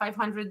know,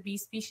 500 bee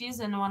species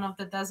in one of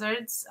the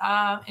deserts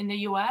in the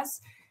US,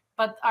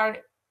 but our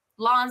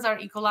lawns are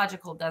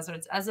ecological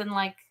deserts, as in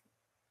like,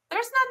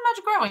 there's not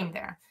much growing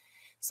there.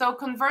 So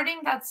converting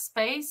that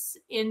space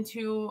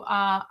into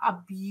a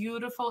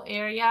beautiful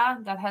area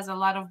that has a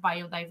lot of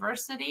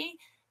biodiversity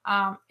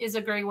is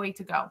a great way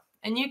to go.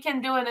 And you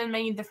can do it in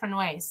many different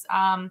ways.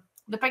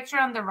 The picture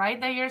on the right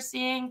that you're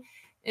seeing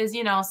is,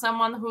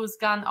 someone who's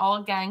gone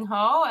all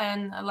gang-ho,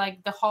 and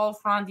like the whole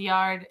front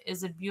yard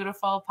is a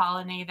beautiful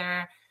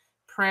pollinator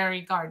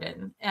prairie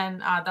garden. And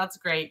that's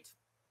great.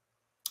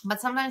 But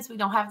sometimes we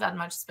don't have that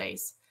much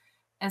space.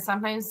 And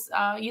sometimes,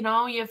 you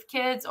have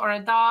kids or a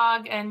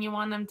dog and you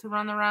want them to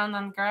run around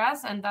on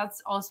grass, and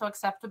that's also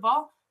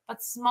acceptable.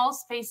 But small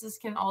spaces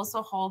can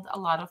also hold a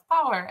lot of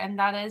power. And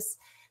that is,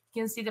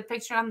 you can see the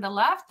picture on the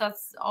left,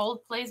 that's the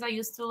old place I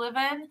used to live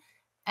in.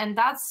 And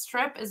that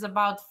strip is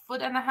about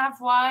 1.5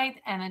 feet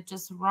wide, and it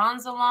just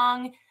runs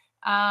along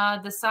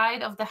the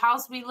side of the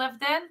house we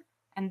lived in.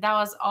 And that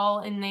was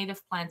all in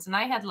native plants. And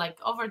I had like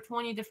over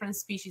 20 different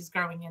species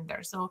growing in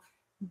there. So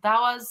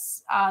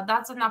that's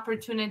an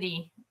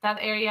opportunity. That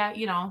area,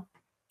 you know,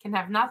 can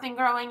have nothing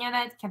growing in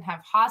it, can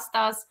have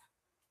hostas.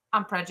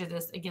 I'm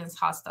prejudiced against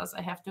hostas,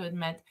 I have to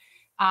admit.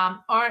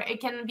 Or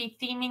it can be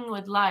theming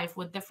with life,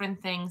 with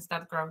different things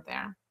that grow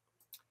there.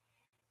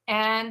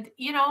 And,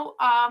 you know,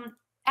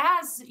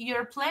 as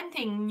you're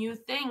planting new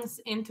things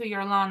into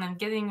your lawn and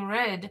getting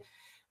rid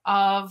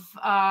of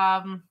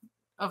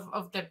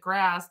the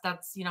grass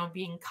that's, you know,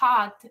 being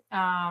cut,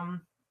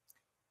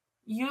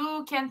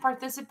 you can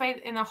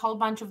participate in a whole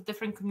bunch of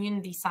different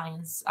community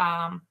science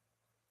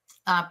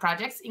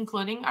projects,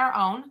 including our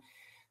own.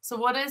 So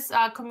what is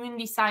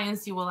community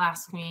science, you will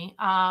ask me?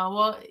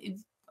 Well, it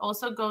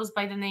also goes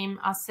by the name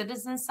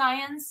citizen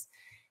science.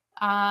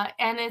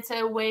 And it's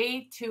a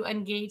way to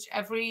engage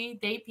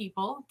everyday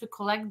people to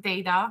collect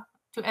data,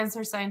 to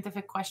answer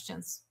scientific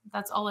questions.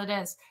 That's all it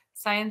is.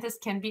 Scientists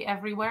can be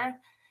everywhere.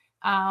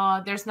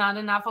 There's not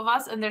enough of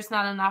us, and there's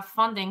not enough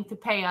funding to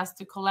pay us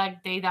to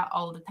collect data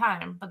all the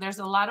time. But there's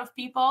a lot of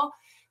people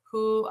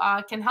who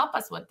can help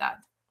us with that.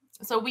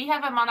 So we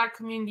have a Monarch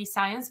Community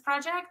Science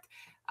project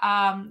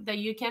that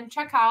you can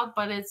check out,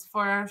 but it's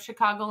for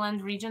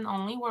Chicagoland region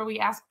only, where we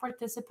ask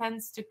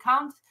participants to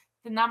count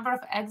the number of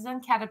eggs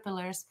and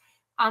caterpillars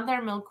on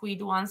their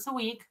milkweed once a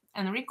week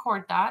and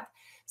record that,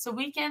 so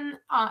we can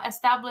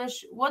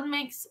establish what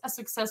makes a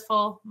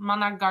successful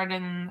monarch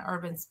garden in an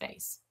urban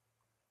space.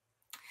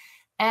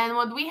 And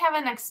what we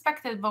haven't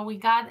expected, but we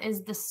got,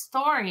 is the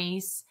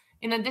stories.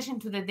 In addition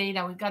to the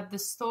data, we got the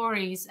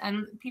stories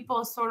and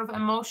people's sort of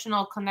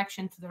emotional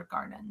connection to their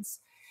gardens.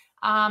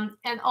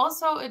 And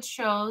also it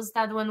shows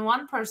that when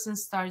one person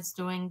starts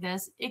doing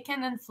this, it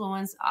can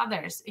influence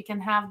others. It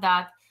can have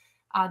that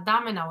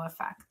domino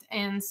effect.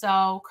 And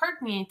so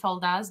Courtney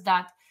told us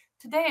that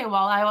today,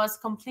 while I was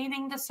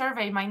completing the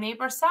survey, my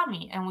neighbor saw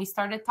me and we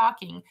started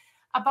talking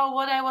about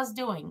what I was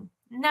doing.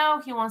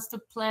 Now he wants to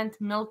plant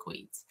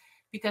milkweeds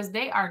because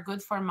they are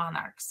good for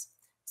monarchs.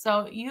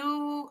 So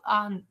you,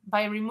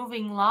 by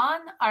removing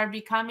lawn, are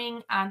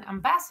becoming an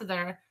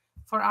ambassador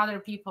for other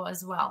people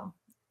as well.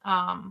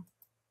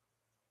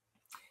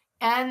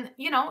 And,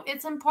 you know,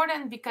 it's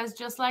important because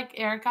just like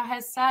Erika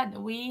has said,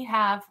 we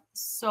have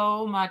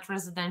so much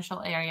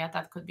residential area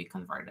that could be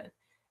converted.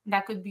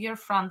 That could be your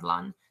front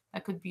lawn,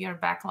 that could be your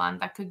back lawn,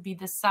 that could be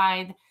the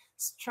side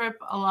strip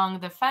along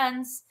the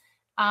fence.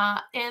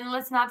 And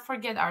let's not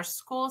forget our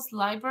schools,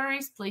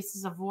 libraries,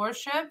 places of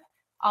worship.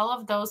 All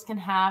of those can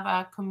have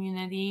a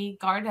community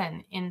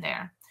garden in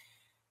there.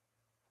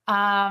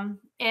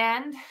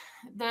 And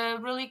the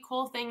really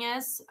cool thing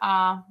is,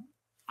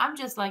 I'm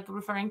just like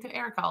referring to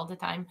Erika all the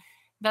time,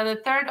 that a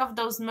third of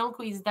those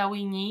milkweeds that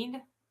we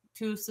need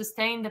to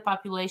sustain the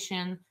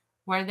population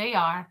where they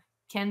are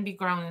can be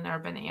grown in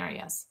urban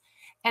areas.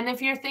 And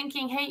if you're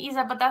thinking, hey,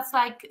 Iza, but that's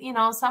like, you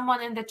know,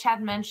 someone in the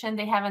chat mentioned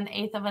they have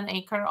 1/8 of an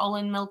acre all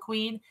in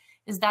milkweed.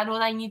 Is that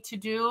what I need to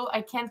do?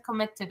 I can't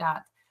commit to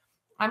that.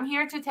 I'm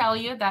here to tell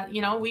you that,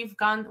 you know, we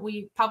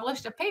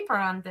published a paper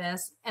on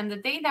this, and the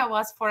data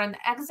was for an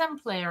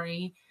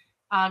exemplary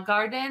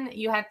garden.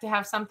 You had to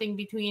have something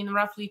between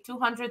roughly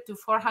 200 to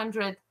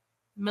 400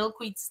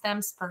 milkweed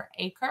stems per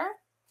acre.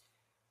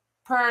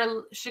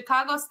 Per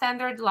Chicago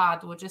standard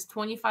lot, which is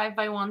 25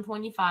 by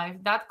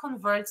 125, that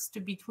converts to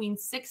between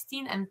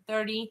 16 and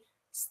 30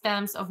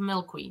 stems of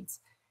milkweeds.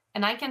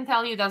 And I can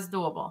tell you that's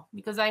doable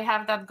because I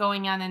have that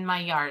going on in my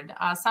yard.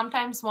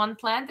 Sometimes one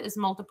plant is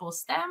multiple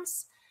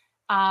stems.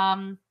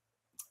 And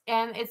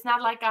it's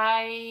not like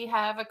I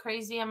have a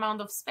crazy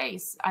amount of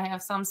space. I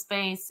have some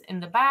space in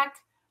the back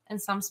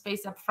and some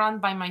space up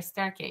front by my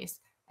staircase.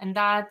 And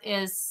that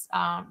is,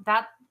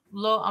 that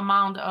low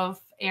amount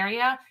of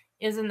area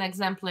is an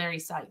exemplary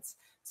sites.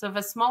 So if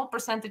a small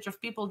percentage of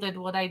people did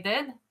what I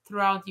did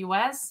throughout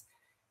US,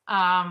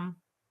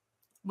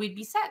 we'd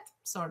be set,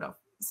 sort of.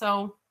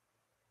 So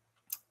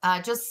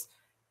just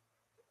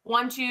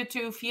want you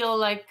to feel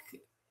like,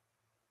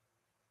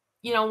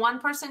 you know, one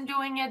person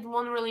doing it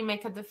won't really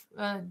make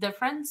a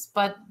difference,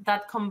 but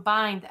that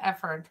combined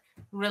effort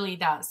really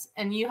does.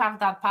 And you have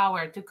that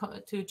power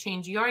to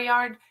change your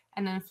yard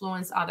and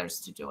influence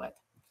others to do it.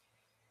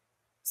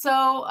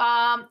 So,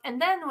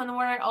 and then when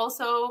we're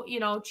also, you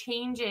know,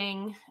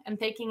 changing and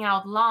taking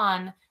out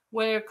lawn,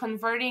 we're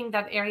converting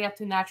that area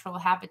to natural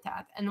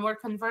habitat, and we're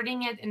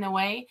converting it in a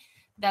way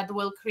that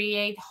will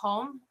create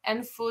home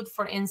and food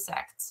for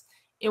insects.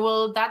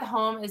 That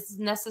home is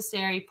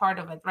necessary part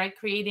of it, right?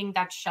 Creating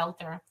that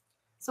shelter.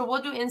 So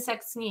what do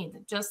insects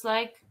need? Just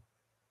like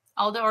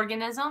all the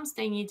organisms,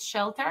 they need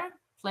shelter,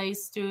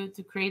 place to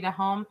create a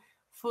home,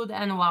 food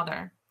and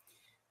water.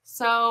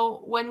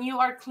 So when you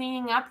are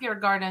cleaning up your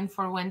garden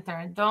for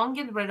winter, don't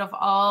get rid of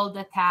all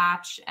the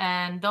thatch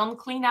and don't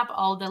clean up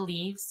all the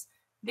leaves.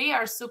 They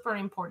are super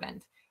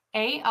important.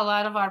 A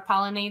lot of our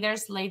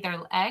pollinators lay their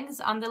eggs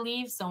on the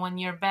leaves. So when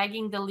you're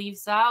bagging the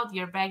leaves out,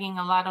 you're bagging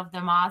a lot of the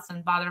moths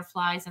and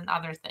butterflies and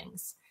other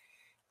things.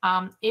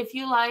 If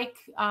you like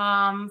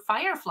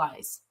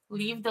fireflies,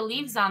 leave the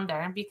leaves on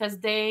there because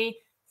they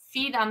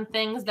feed on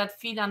things that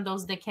feed on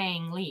those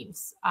decaying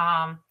leaves.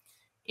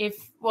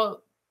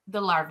 The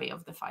larvae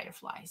of the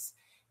fireflies.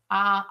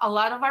 A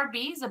lot of our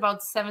bees,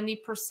 about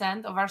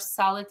 70% of our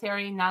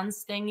solitary,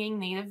 non-stinging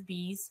native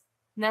bees,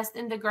 nest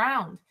in the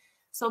ground.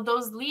 So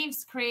those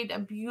leaves create a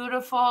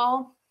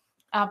beautiful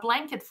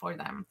blanket for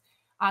them.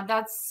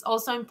 That's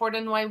also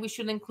important why we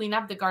shouldn't clean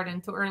up the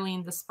garden too early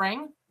in the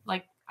spring.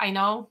 Like, I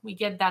know we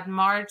get that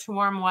March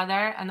warm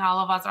weather and all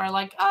of us are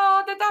like,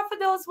 oh, the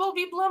daffodils will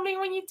be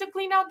blooming. We need to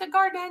clean out the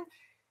garden.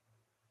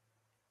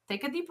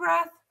 Take a deep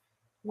breath.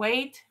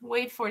 Wait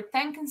for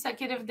 10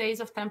 consecutive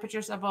days of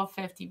temperatures above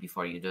 50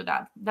 before you do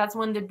that. That's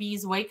when the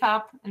bees wake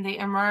up and they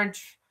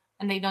emerge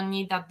and they don't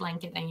need that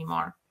blanket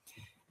anymore.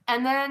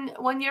 And then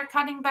when you're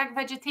cutting back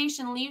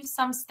vegetation, leave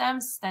some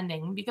stems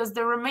standing because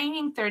the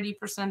remaining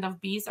 30% of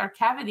bees are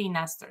cavity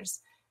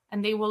nesters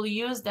and they will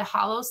use the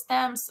hollow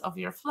stems of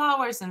your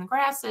flowers and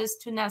grasses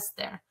to nest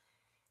there.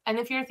 And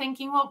if you're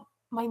thinking, well,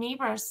 my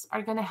neighbors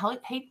are going to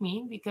hate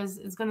me because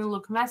it's going to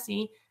look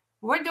messy,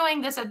 we're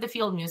doing this at the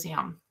Field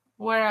Museum.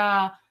 We're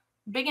a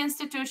big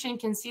institution,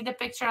 can see the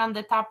picture on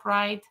the top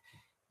right.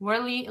 We're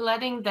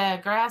letting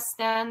the grass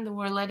stand,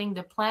 we're letting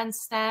the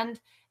plants stand,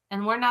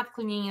 and we're not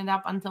cleaning it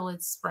up until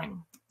it's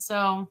spring.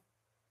 So,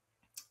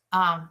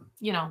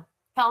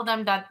 tell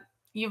them that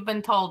you've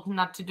been told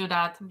not to do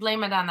that.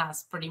 Blame it on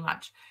us, pretty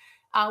much.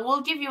 We'll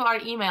give you our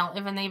email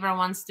if a neighbor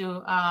wants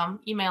to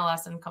email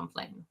us and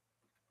complain.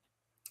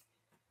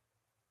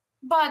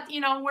 But,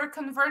 we're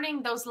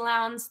converting those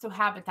lands to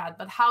habitat.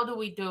 But how do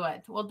we do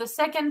it? Well, the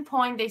second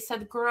point, they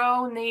said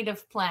grow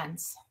native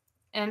plants.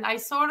 And I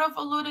sort of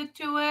alluded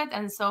to it,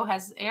 and so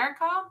has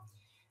Erika.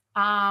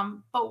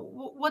 But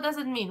what does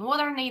it mean?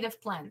 What are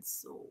native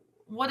plants?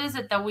 What is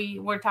it that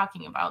we're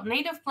talking about?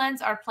 Native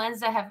plants are plants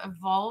that have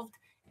evolved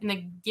in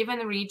a given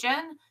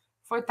region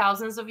for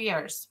thousands of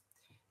years.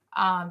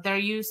 They're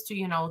used to,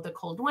 the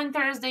cold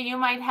winters that you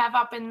might have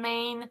up in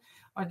Maine,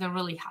 or the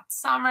really hot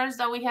summers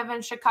that we have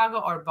in Chicago,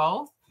 or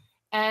both.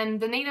 And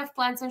the native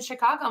plants in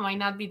Chicago might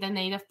not be the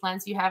native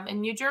plants you have in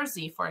New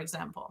Jersey, for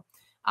example.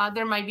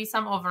 There might be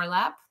some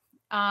overlap.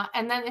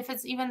 And then if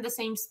it's even the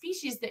same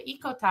species, the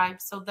ecotype,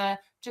 so the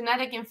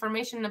genetic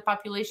information in the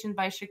population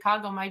by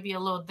Chicago might be a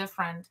little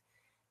different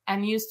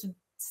and used to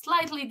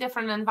slightly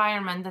different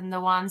environment than the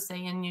ones,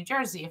 say, in New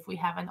Jersey, if we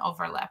have an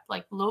overlap,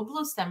 like low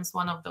blue stems,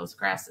 one of those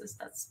grasses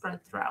that's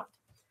spread throughout.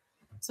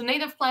 So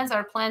native plants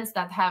are plants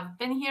that have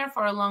been here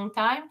for a long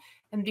time.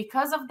 And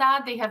because of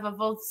that, they have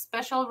evolved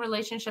special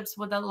relationships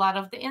with a lot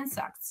of the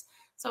insects.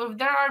 So if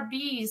there are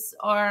bees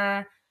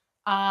or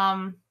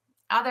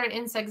other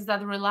insects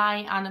that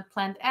rely on a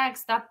plant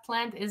X, that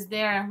plant is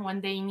there when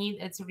they need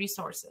its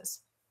resources.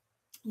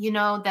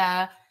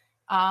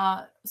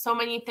 So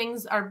many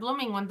things are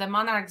blooming when the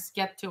monarchs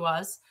get to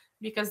us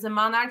because the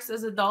monarchs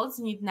as adults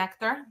need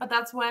nectar, but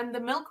that's when the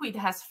milkweed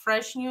has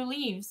fresh new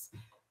leaves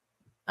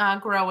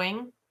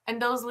growing. And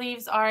those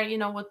leaves are,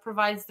 what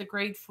provides the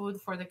great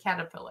food for the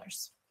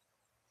caterpillars.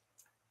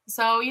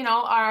 So,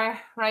 our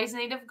Rise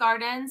Native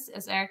Gardens,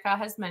 as Erika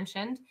has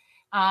mentioned,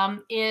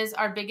 is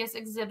our biggest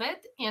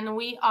exhibit, and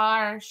we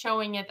are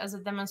showing it as a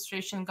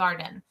demonstration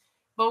garden.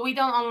 But we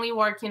don't only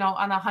work, on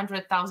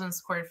 100,000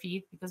 square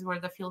feet because we're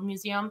the Field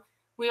Museum.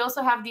 We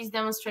also have these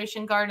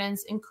demonstration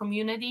gardens in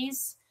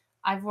communities.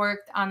 I've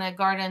worked on a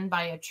garden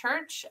by a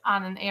church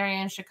on an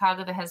area in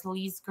Chicago that has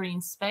leased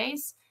green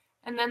space.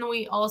 And then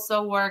we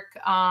also work,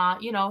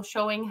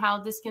 showing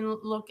how this can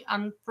look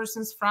on a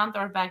person's front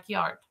or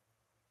backyard.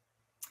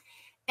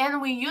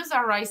 And we use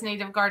our Rise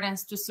Native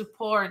Gardens to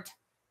support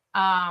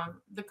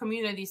the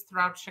communities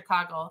throughout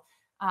Chicago.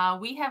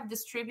 We have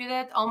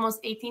distributed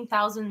almost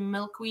 18,000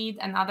 milkweed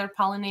and other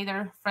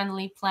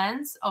pollinator-friendly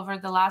plants over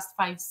the last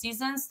 5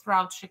 seasons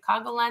throughout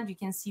Chicagoland. You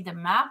can see the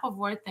map of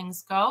where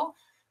things go.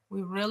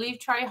 We really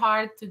try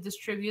hard to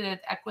distribute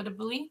it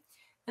equitably.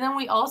 And then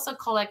we also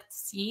collect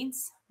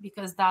seeds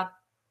because that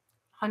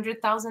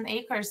 100,000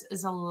 acres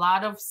is a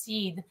lot of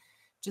seed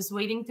just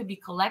waiting to be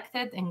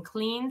collected and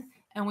cleaned.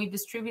 And we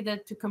distribute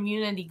it to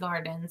community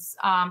gardens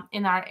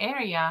in our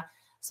area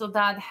so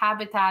that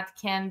habitat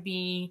can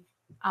be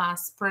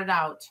spread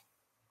out.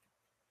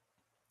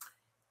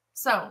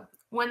 So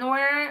when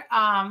we're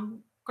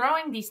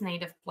growing these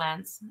native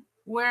plants,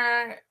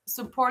 we're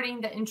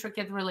supporting the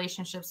intricate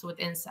relationships with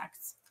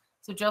insects.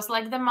 So just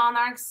like the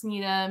monarchs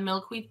need a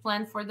milkweed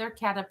plant for their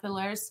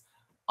caterpillars,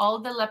 all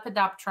the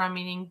Lepidoptera,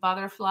 meaning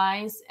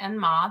butterflies and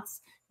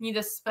moths, need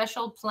a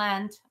special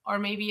plant or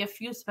maybe a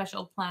few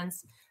special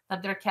plants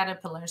that their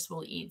caterpillars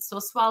will eat. So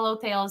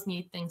swallowtails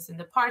need things in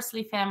the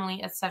parsley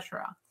family,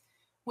 etc.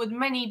 With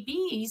many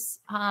bees,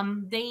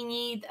 they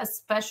need a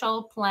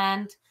special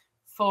plant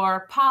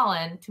for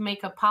pollen to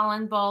make a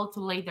pollen ball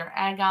to lay their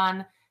egg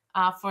on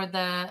for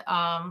the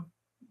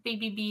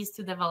baby bees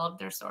to develop.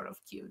 They're sort of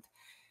cute.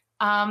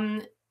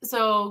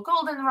 So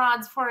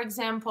goldenrods, for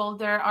example,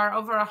 there are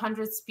over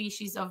 100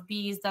 species of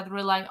bees that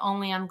rely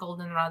only on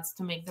goldenrods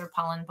to make their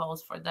pollen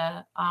balls for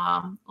the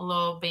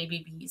little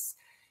baby bees.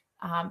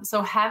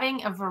 So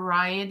having a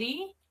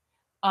variety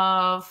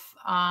of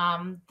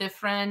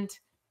different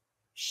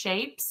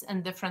shapes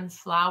and different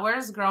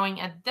flowers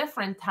growing at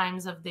different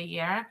times of the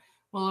year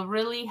will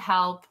really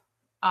help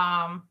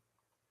the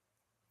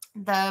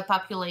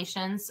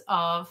populations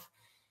of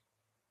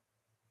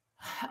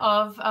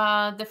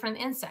different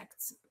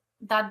insects.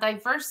 That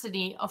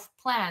diversity of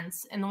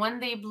plants and when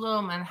they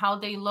bloom and how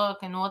they look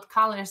and what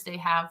colors they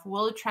have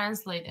will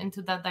translate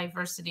into that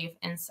diversity of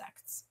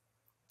insects.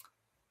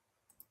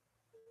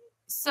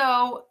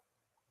 So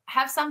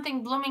have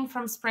something blooming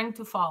from spring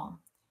to fall.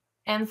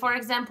 And for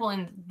example,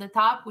 in the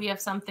top, we have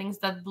some things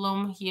that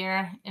bloom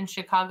here in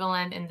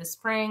Chicagoland in the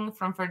spring,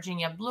 from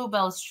Virginia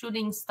bluebells,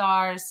 shooting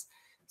stars,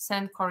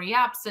 sand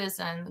coreopsis,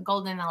 and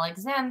golden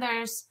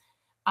alexanders,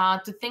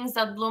 to things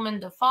that bloom in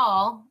the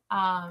fall,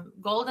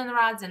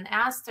 goldenrods and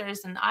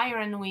asters and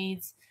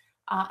ironweeds,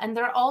 and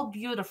they're all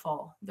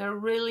beautiful. They're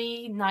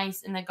really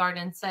nice in a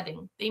garden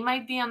setting. They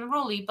might be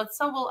unruly, but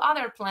so will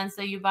other plants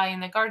that you buy in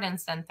the garden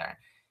center.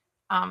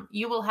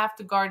 You will have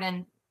to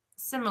garden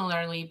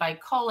similarly by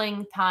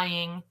culling,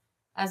 tying,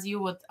 as you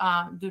would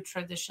do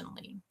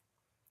traditionally.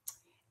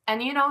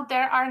 And you know,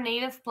 there are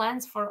native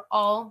plants for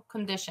all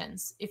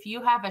conditions. If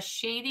you have a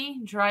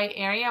shady, dry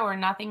area where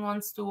nothing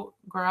wants to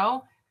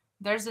grow,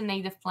 there's a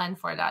native plant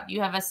for that.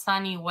 You have a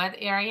sunny, wet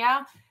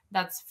area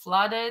that's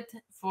flooded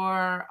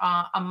for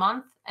a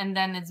month and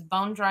then it's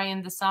bone dry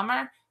in the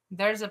summer,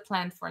 there's a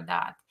plant for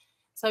that.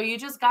 So you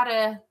just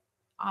gotta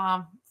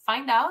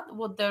find out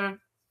what the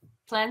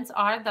plants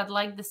are that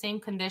like the same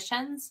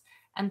conditions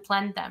and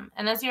plant them.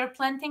 And as you're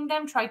planting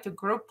them, try to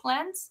group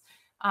plants.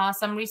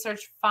 Some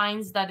research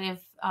finds that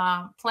if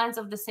plants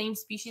of the same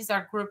species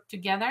are grouped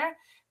together,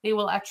 they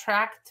will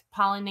attract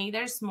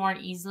pollinators more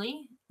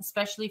easily,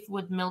 especially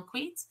with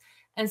milkweeds.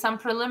 And some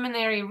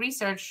preliminary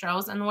research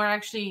shows, and we're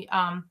actually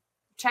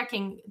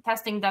testing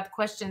that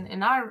question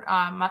in our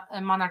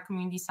Monarch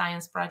Community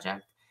Science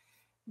project,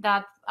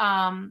 that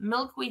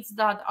milkweeds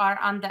that are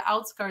on the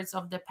outskirts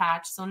of the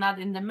patch, so not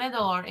in the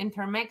middle or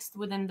intermixed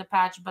within the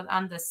patch, but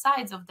on the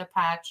sides of the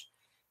patch,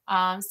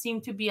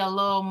 seem to be a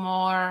little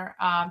more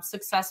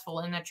successful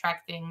in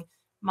attracting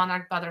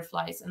monarch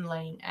butterflies and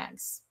laying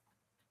eggs.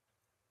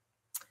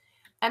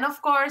 And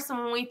of course,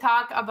 when we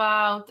talk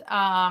about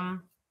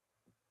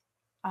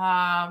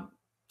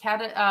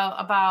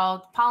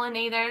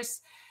pollinators,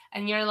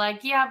 and you're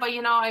like, yeah, but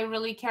you know, I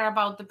really care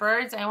about the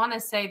birds. I want to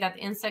say that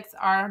insects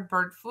are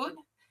bird food.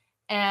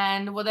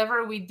 And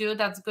whatever we do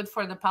that's good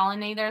for the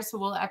pollinators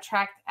will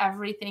attract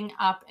everything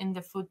up in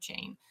the food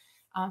chain.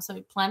 So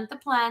we plant the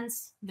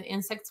plants, the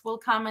insects will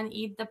come and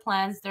eat the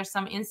plants. There's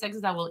some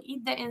insects that will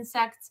eat the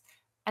insects,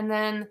 and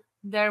then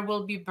there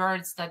will be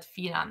birds that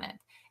feed on it.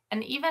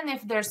 And even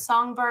if there's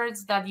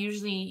songbirds that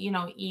usually, you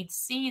know, eat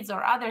seeds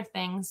or other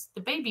things,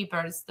 the baby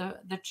birds,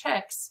 the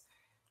chicks,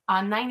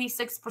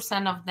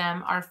 96% of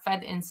them are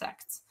fed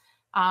insects.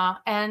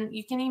 And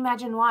you can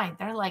imagine why.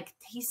 They're like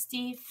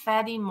tasty,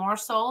 fatty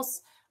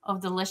morsels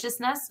of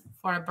deliciousness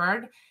for a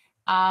bird.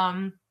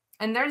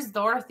 And there's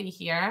Dorothy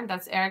here,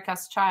 that's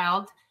Erika's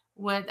child,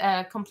 with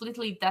a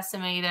completely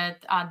decimated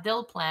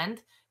dill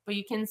plant. But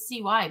you can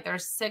see why.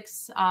 There's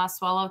 6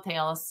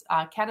 swallowtails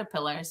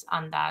caterpillars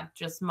on that,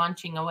 just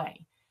munching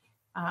away.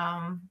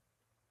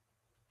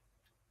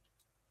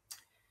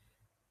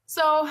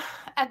 So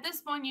at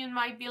this point, you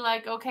might be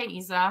like, okay,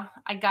 Iza,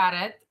 I got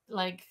it.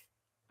 Like,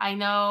 I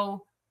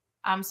know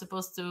I'm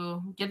supposed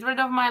to get rid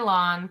of my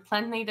lawn,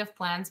 plant native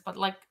plants, but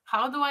like,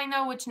 how do I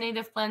know which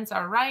native plants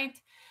are right?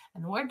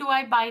 And where do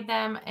I buy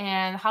them?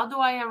 And how do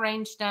I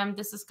arrange them?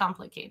 This is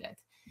complicated.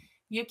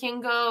 You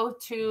can go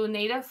to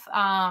Native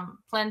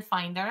Plant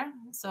Finder.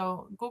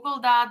 So Google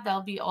that.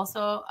 There'll be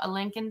also a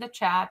link in the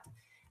chat.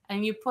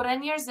 And you put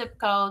in your zip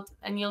code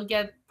and you'll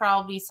get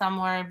probably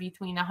somewhere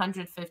between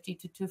 150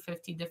 to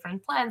 250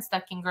 different plants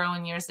that can grow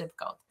in your zip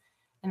code.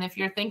 And if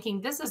you're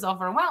thinking this is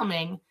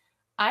overwhelming,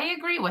 I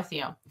agree with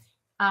you.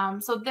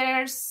 So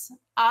there's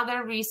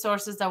other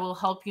resources that will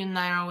help you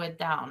narrow it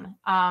down.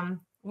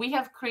 We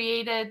have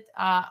created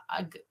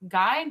a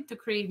guide to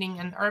creating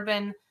an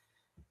urban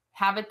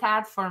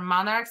habitat for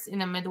monarchs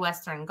in a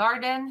Midwestern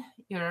garden.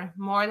 You're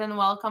more than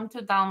welcome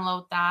to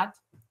download that.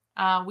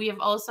 We have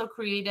also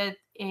created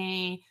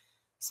a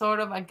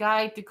sort of a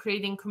guide to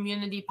creating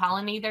community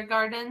pollinator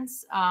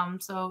gardens.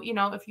 So, you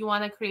know, if you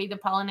want to create a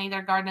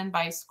pollinator garden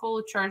by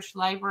school, church,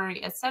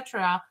 library,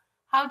 etc.,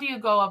 how do you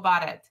go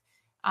about it?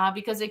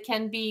 Because it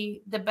can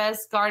be the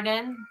best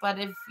garden, but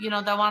if, you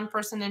know, the one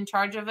person in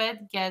charge of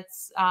it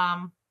gets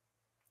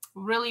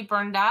really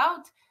burned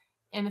out,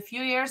 in a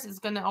few years, it's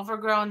going to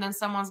overgrow and then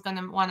someone's going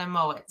to want to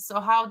mow it. So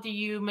how do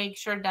you make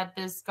sure that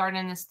this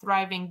garden is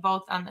thriving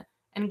both on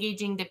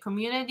engaging the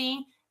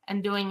community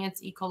and doing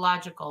its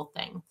ecological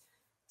thing?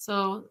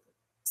 So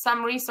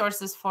some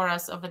resources for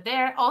us over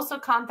there. Also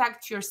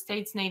contact your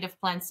state's Native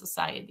Plant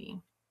Society.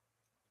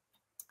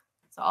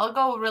 So I'll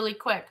go really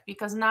quick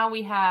because now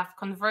we have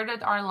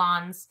converted our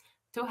lawns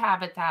to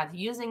habitat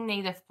using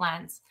native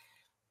plants.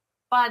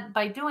 But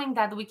by doing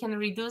that, we can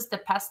reduce the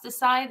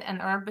pesticide and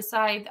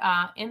herbicide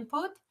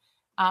input.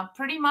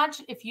 Pretty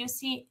much, if you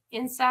see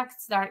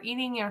insects that are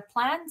eating your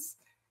plants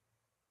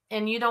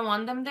and you don't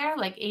want them there,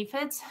 like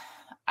aphids,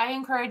 I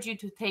encourage you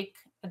to take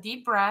a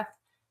deep breath,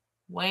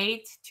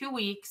 wait 2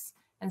 weeks,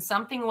 and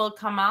something will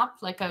come up,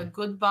 like a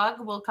good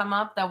bug will come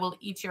up that will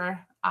eat your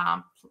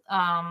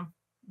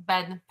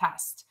bed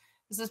pest.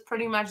 This is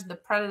pretty much the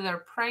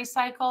predator-prey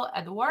cycle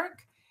at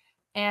work.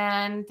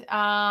 And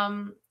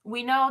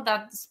we know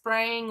that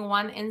spraying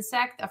one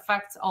insect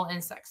affects all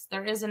insects.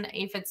 There is an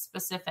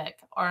aphid-specific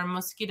or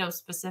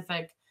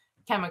mosquito-specific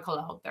chemical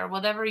out there.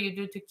 Whatever you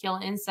do to kill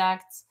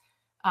insects,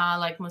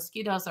 like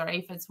mosquitoes or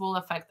aphids, will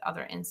affect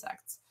other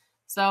insects.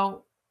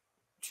 So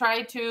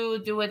try to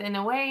do it in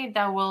a way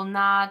that will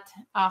not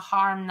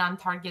harm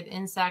non-target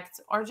insects,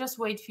 or just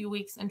wait a few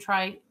weeks and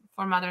try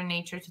for Mother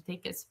Nature to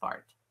take its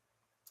part.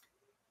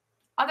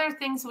 Other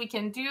things we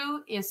can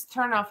do is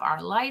turn off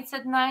our lights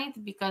at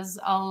night, because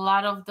a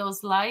lot of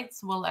those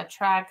lights will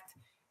attract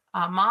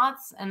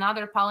moths and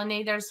other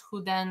pollinators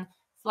who then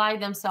fly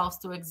themselves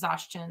to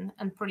exhaustion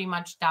and pretty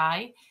much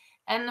die.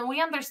 And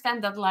we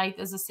understand that light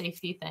is a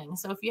safety thing.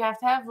 So if you have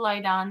to have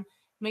light on,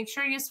 make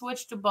sure you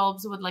switch to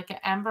bulbs with like an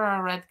amber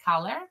or red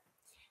color.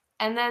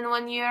 And then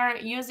when you're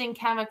using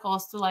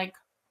chemicals to like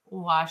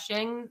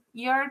washing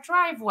your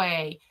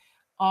driveway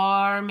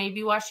or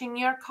maybe washing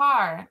your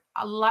car,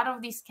 a lot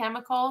of these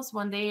chemicals,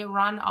 when they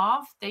run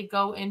off, they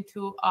go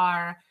into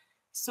our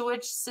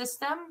sewage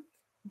system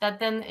that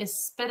then is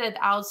spitted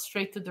out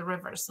straight to the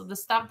river. So the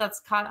stuff that's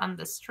caught on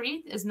the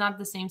street is not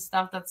the same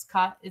stuff that's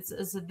caught. It's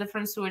a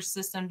different sewage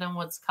system than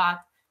what's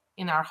caught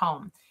in our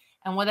home.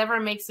 And whatever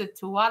makes it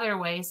to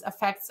waterways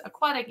affects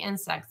aquatic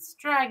insects,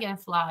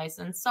 dragonflies,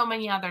 and so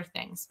many other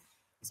things.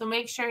 So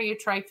make sure you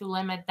try to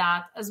limit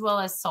that, as well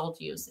as salt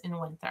use in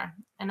winter.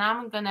 And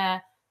I'm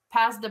gonna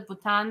pass the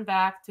baton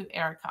back to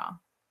Erika.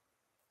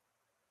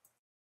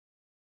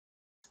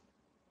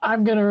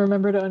 I'm gonna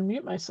remember to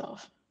unmute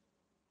myself.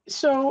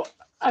 So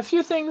a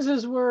few things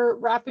as we're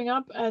wrapping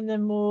up, and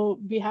then we'll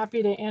be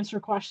happy to answer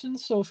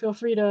questions. So feel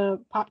free to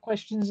pop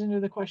questions into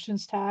the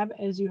questions tab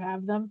as you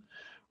have them.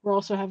 We're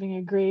also having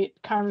a great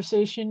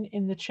conversation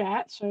in the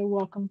chat, so I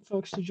welcome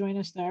folks to join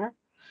us there.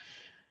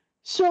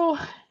 So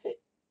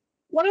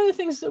one of the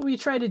things that we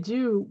try to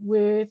do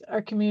with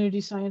our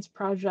community science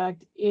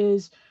project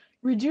is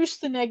reduce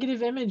the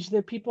negative image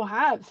that people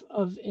have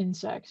of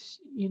insects.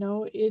 You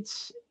know,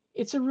 it's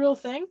a real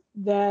thing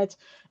that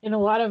in a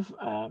lot of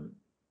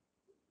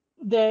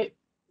that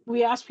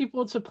we ask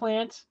people to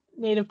plant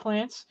native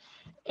plants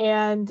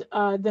and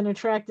then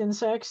attract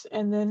insects.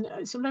 And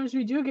then sometimes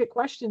we do get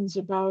questions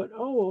about,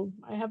 oh,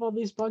 I have all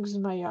these bugs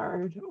in my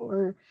yard,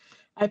 or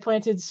I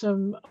planted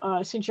some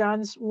St.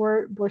 John's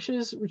wort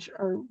bushes, which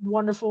are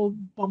wonderful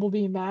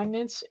bumblebee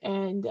magnets.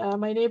 And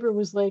my neighbor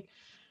was like,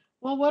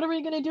 well, what are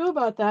we going to do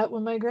about that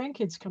when my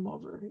grandkids come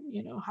over?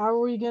 You know, how are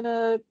we going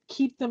to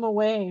keep them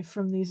away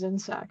from these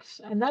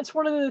insects? And that's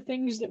one of the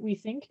things that we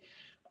think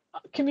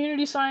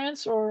community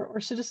science or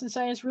citizen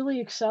science really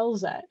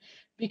excels at,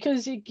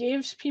 because it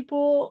gives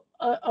people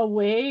a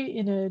way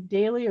in a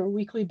daily or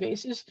weekly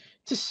basis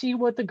to see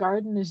what the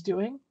garden is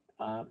doing.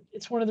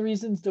 It's one of the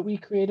reasons that we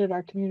created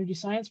our community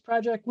science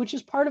project, which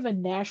is part of a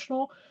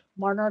national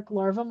monarch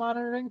larva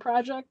monitoring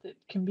project that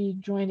can be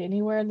joined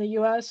anywhere in the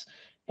US.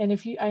 And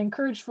I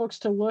encourage folks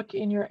to look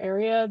in your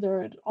area.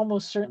 There are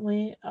almost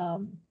certainly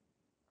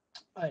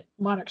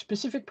monarch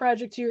specific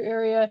project to your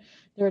area.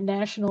 There are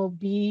national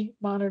bee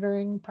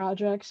monitoring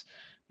projects,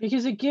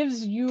 because it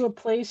gives you a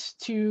place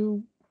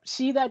to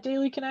see that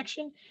daily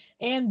connection.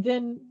 And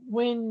then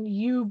when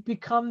you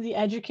become the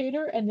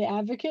educator and the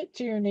advocate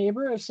to your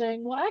neighbor of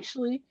saying, well,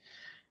 actually,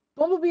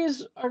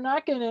 bumblebees are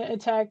not going to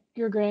attack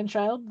your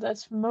grandchild.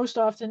 That's most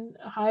often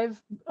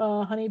hive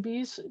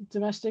honeybees,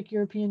 domestic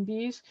European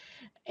bees.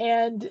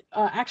 And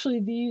actually,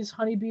 these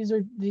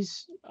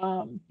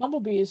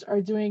bumblebees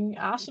are doing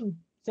awesome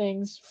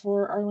things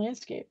for our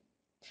landscape.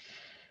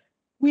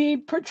 We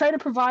try to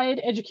provide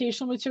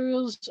educational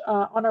materials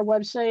on our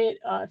website,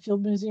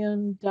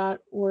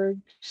 fieldmuseum.org,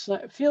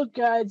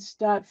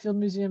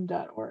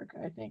 fieldguides.fieldmuseum.org,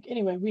 I think.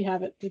 Anyway, we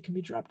have it. It can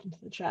be dropped into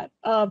the chat.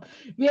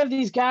 We have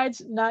these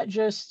guides not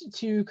just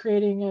to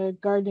creating a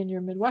garden in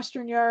your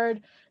Midwestern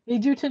yard. They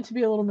do tend to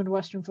be a little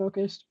Midwestern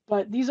focused,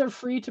 but these are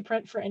free to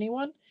print for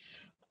anyone.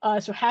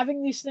 So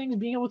having these things,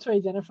 being able to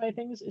identify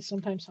things is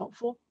sometimes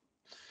helpful.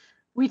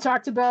 We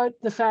talked about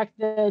the fact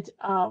that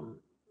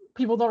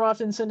people don't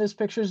often send us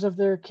pictures of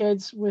their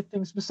kids with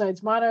things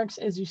besides monarchs,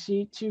 as you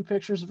see 2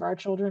 pictures of our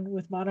children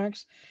with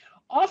monarchs.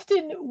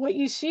 Often what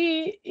you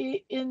see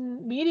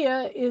in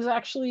media is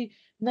actually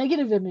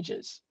negative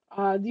images.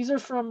 These are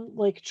from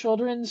like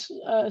children's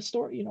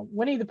story, you know,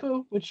 Winnie the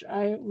Pooh, which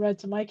I read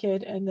to my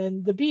kid, and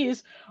then the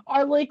bees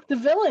are like the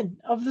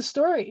villain of the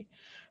story.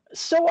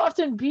 So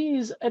often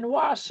bees and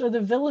wasps are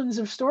the villains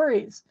of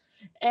stories.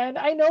 And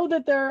I know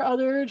that there are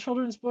other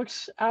children's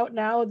books out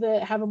now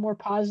that have a more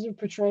positive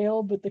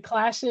portrayal, but the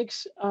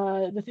classics,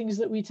 the things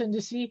that we tend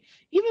to see,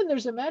 even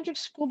there's a Magic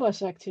School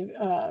Bus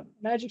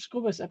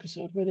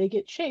episode where they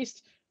get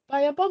chased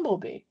by a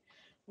bumblebee,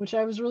 which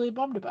I was really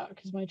bummed about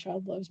because my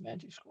child loves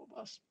Magic School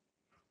Bus.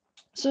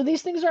 So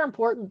these things are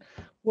important,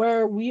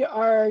 where we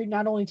are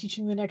not only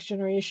teaching the next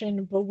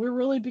generation, but we're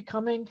really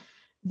becoming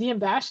the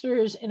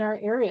ambassadors in our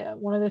area.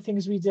 One of the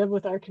things we did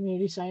with our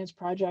community science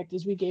project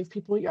is we gave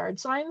people yard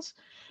signs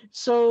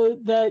so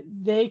that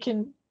they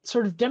can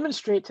sort of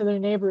demonstrate to their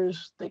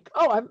neighbors, like,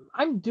 oh,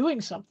 I'm doing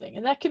something.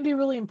 And that can be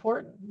really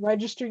important.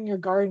 Registering your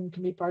garden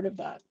can be part of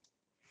that.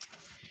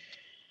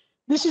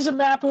 This is a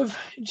map of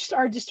just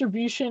our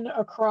distribution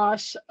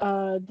across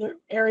the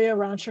area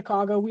around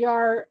Chicago.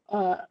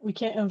 We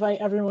can't invite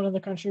everyone in the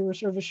country. We're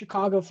sort of a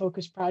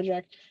Chicago-focused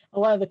project. A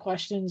lot of the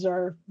questions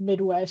are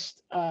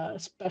Midwest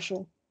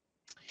special.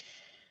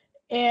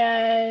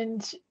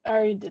 And I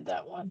already did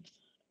that one.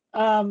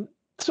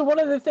 So one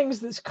of the things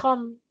that's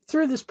come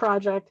through this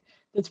project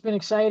that's been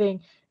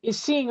exciting is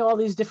seeing all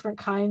these different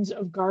kinds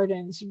of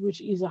gardens, which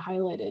Iza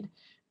highlighted,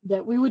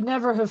 that we would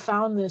never have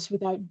found this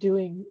without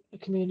doing a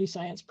community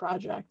science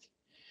project.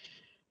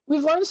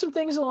 We've learned some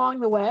things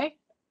along the way.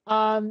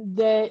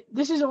 That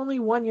this is only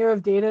 1 year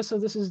of data, so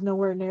this is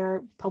nowhere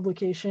near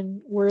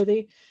publication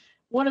worthy.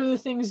 One of the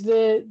things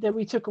that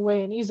we took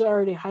away, and Iza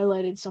already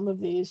highlighted some of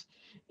these,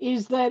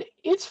 is that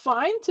it's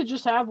fine to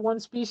just have one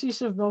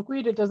species of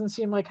milkweed. It doesn't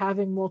seem like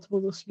having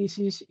multiple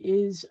species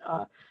is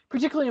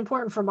particularly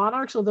important for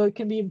monarchs, although it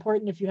can be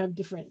important if you have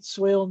different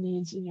soil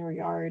needs in your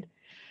yard.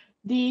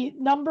 The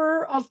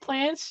number of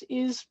plants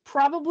is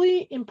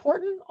probably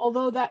important,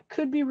 although that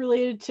could be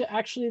related to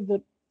actually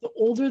the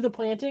older the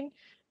planting,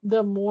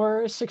 the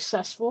more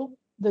successful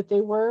that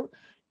they were.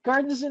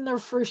 Gardens in their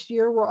first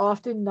year were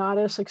often not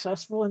as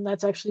successful, and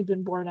that's actually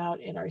been borne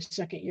out in our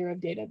second year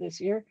of data this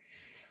year.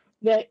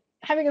 That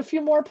having a few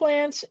more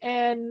plants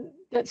and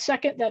that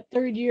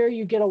third year,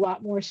 you get a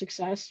lot more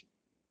success.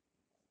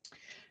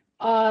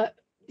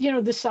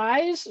 The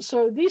size,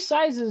 so these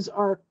sizes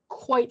are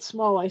quite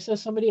small. I saw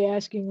somebody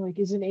asking, like,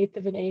 is 1/8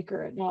 of an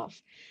acre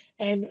enough?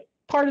 And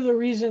part of the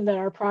reason that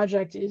our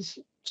project is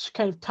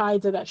kind of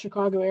tied to that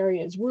Chicago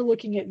area is we're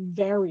looking at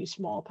very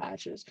small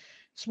patches,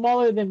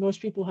 smaller than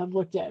most people have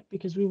looked at,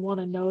 because we want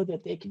to know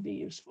that they can be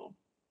useful.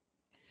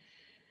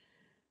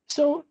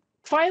 So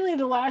finally,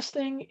 the last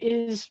thing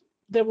is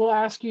that we'll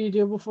ask you to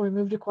do before we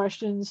move to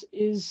questions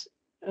is,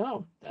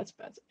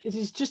 it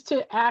is just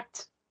to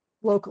act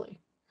locally.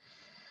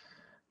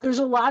 There's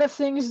a lot of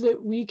things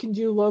that we can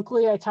do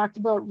locally. I talked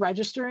about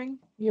registering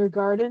your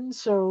garden.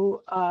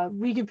 So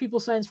we give people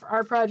signs for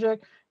our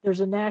project. There's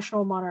a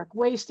National Monarch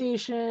Way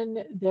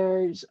Station.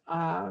 There's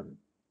a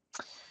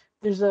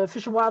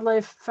Fish and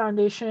Wildlife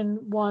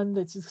Foundation one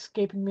that's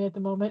escaping me at the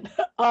moment,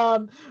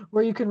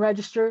 where you can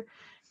register.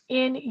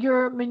 In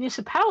your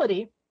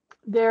municipality,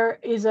 there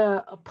is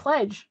a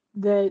pledge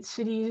that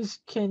cities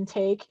can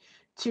take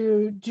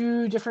to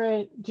do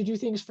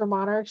things for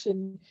monarchs,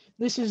 and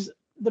this is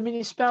the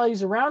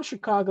municipalities around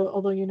Chicago,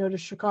 although you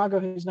notice Chicago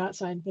has not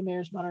signed the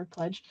Mayor's Monarch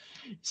Pledge.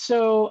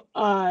 So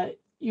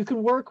you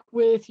can work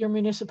with your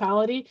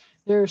municipality.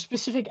 There are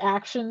specific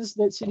actions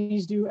that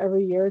cities do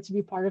every year to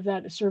be part of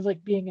that. It's sort of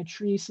like being a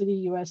Tree City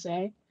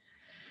USA.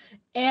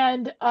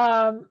 And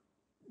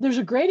there's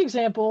a great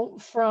example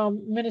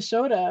from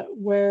Minnesota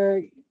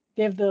where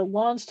they have the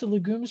Lawns to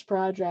Legumes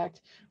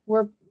project,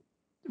 where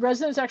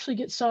residents actually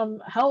get some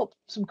help,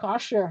 some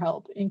cost share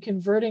help in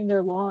converting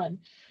their lawn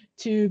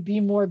to be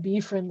more bee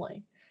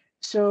friendly.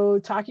 So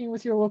talking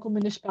with your local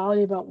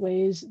municipality about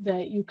ways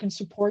that you can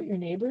support your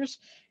neighbors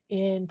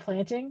in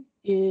planting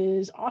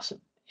is awesome.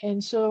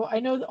 And so I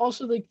know that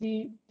also, like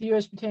the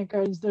U.S. Botanic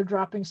Gardens, they're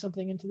dropping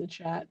something into the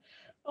chat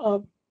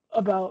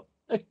about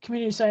a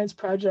community science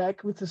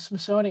project with the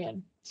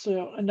Smithsonian.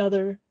 So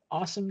another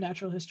awesome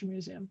natural history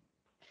museum.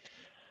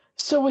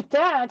 So with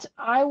that,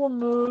 I will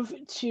move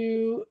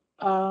to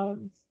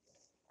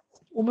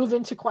we'll move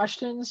into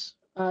questions.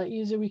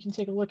 Iza, we can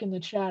take a look in the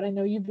chat. I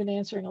know you've been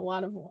answering a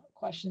lot of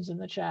questions in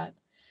the chat.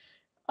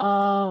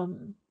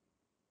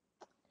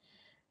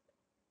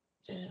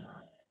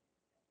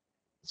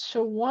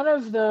 So one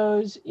of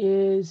those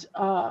is,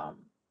 I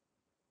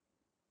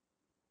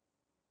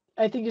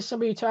think, is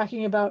somebody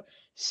talking about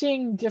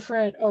seeing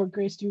different. Oh,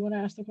 Grace, do you want to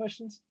ask the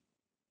questions?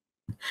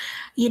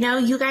 You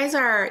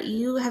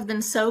have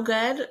been so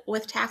good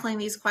with tackling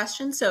these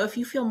questions. So if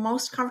you feel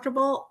most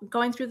comfortable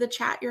going through the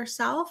chat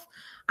yourself,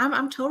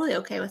 I'm totally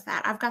okay with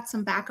that. I've got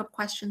some backup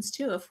questions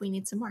too, if we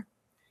need some more.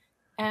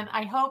 And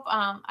I hope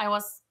I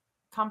was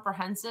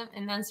comprehensive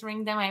in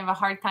answering them. I have a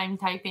hard time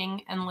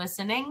typing and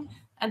listening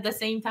at the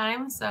same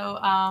time. So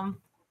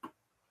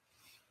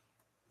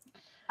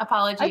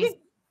apologies.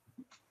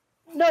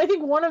 I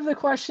think one of the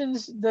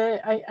questions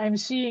that I'm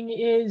seeing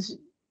is,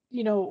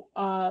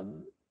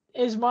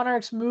 as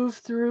monarchs move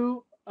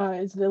through,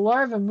 as the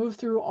larvae move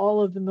through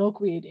all of the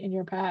milkweed in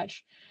your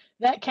patch,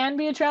 that can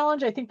be a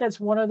challenge. I think that's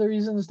one of the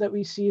reasons that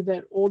we see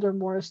that older,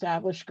 more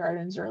established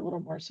gardens are a little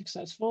more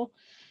successful.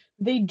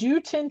 They do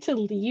tend to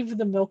leave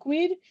the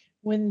milkweed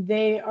when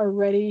they are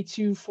ready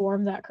to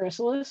form that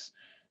chrysalis.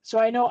 So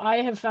I know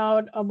I have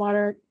found a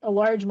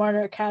large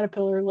monarch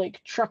caterpillar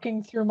like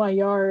trucking through my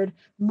yard,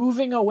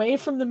 moving away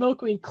from the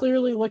milkweed,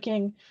 clearly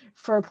looking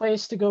for a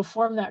place to go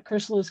form that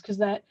chrysalis, because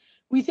that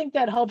we think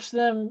that helps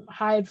them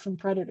hide from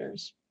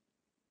predators.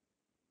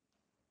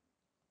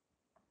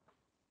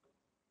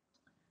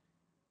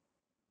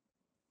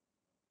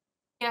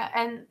 Yeah,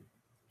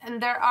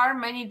 and there are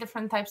many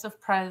different types of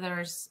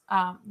predators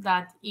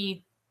that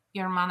eat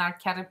your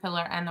monarch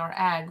caterpillar and or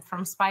egg,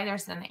 from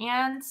spiders and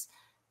ants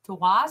to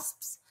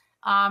wasps.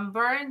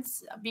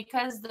 Birds,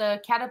 because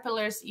the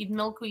caterpillars eat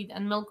milkweed,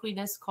 and milkweed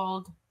is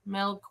called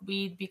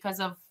milkweed because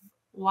of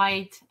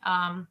white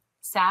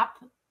sap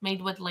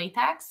made with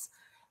latex.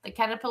 The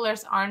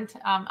caterpillars aren't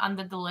on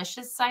the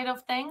delicious side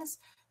of things,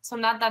 so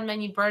not that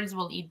many birds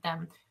will eat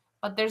them.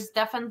 But there's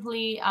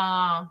definitely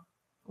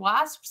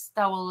wasps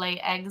that will lay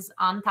eggs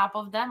on top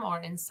of them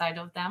or inside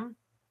of them.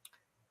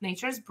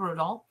 Nature's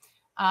brutal.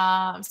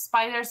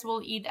 Spiders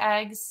will eat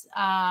eggs,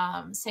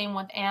 same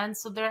with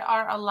ants. So there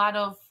are a lot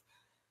of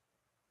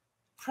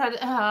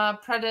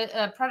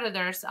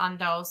predators on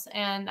those.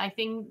 And I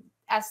think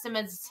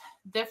estimates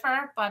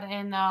differ, but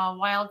in a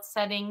wild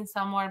setting,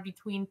 somewhere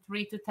between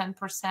 3 to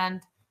 10%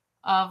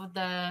 of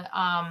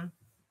the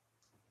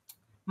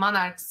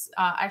monarchs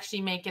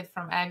actually make it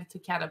from egg to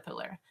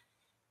caterpillar.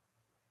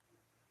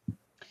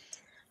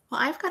 Well,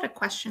 I've got a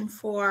question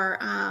for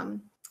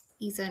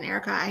Iza and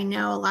Erika. I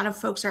know a lot of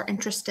folks are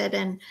interested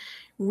in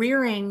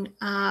rearing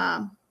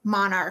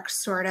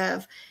monarchs sort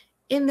of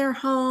in their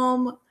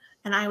home,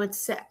 and I would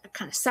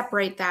kind of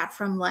separate that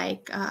from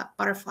like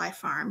butterfly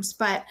farms.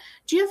 But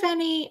do you have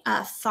any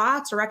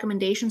thoughts or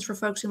recommendations for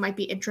folks who might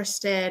be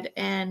interested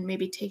in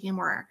maybe taking a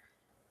more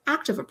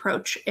active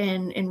approach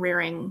in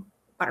rearing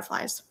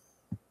butterflies?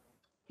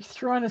 You're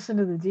throwing us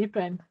into the deep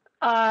end.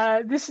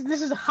 This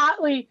is a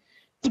hotly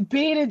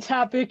debated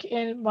topic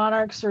in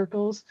monarch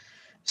circles.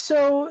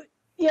 So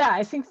yeah,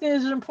 I think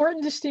there's an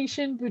important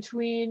distinction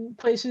between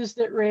places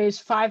that raise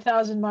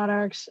 5,000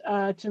 monarchs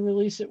to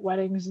release at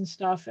weddings and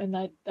stuff, and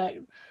that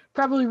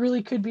probably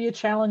really could be a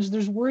challenge.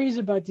 There's worries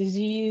about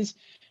disease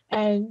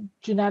and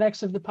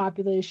genetics of the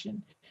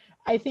population.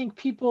 I think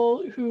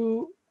people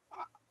who,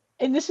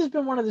 and this has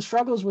been one of the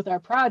struggles with our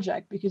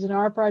project, because in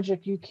our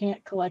project you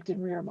can't collect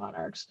and rear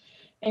monarchs.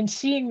 And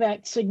seeing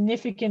that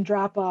significant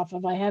drop off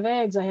of I have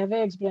eggs,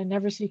 but I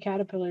never see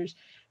caterpillars,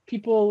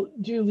 people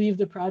do leave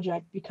the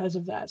project because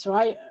of that. So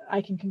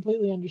I can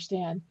completely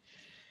understand.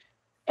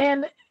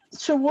 And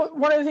so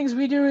one of the things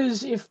we do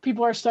is, if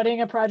people are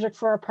studying a project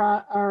for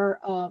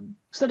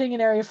studying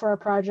an area for our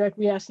project,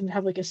 we ask them to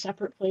have like a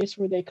separate place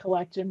where they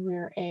collect and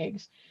rear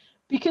eggs,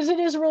 because it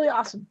is really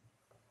awesome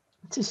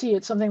to see.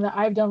 It's something that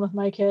I've done with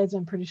my kids.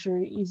 I'm pretty sure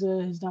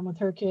Iza has done with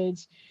her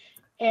kids.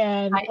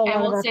 And I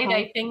will say that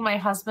I think my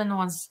husband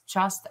was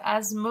just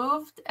as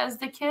moved as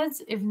the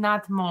kids, if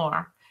not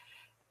more.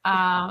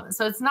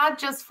 So it's not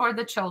just for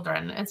the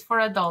children, it's for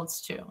adults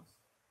too.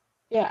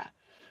 Yeah.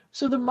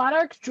 So the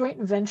Monarch Joint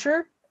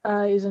Venture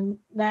is a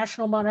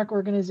national monarch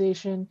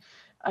organization.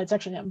 It's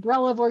actually an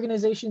umbrella of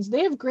organizations.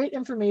 They have great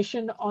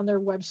information on their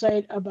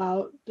website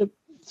about the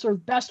sort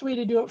of best way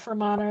to do it for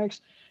monarchs.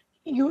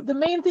 The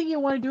main thing you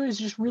want to do is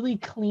just really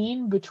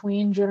clean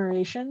between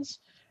generations.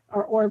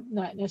 Or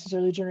not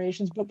necessarily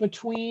generations, but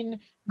between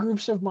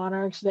groups of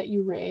monarchs that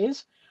you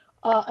raise.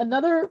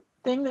 Another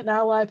thing that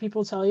not a lot of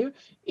people tell you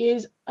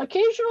is,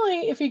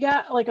 occasionally if you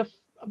got like a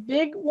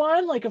big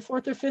one, like a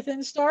 4th or 5th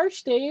instar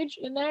stage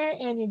in there,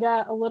 and you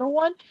got a little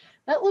one,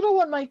 that little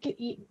one might get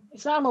eaten.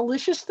 It's not a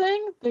malicious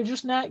thing. They're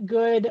just not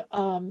good.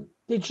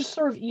 They're just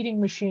sort of eating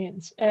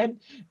machines.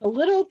 And a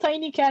little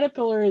tiny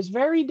caterpillar is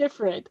very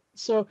different.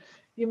 So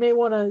you may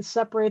want to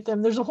separate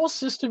them. There's a whole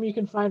system you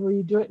can find where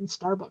you do it in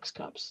Starbucks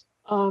cups.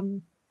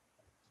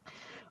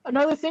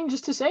 Another thing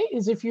just to say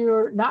is, if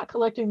you're not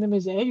collecting them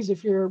as eggs,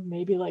 if you're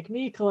maybe like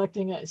me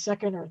collecting a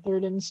 2nd or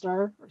 3rd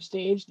instar or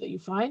stage that you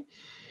find,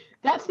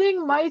 that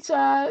thing might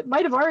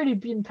have already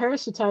been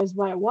parasitized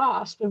by a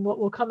wasp, and what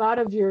will come out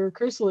of your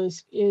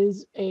chrysalis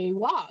is a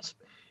wasp,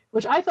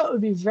 which I thought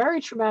would be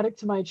very traumatic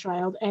to my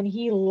child, and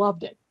he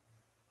loved it.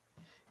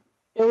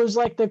 It was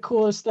like the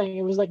coolest thing.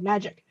 It was like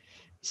magic.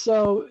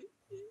 So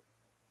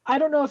I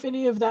don't know if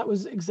any of that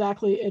was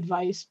exactly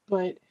advice,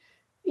 but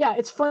yeah,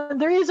 it's fun.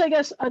 There is, I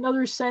guess,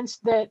 another sense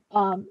that,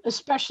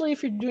 especially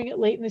if you're doing it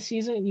late in the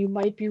season and you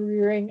might be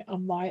rearing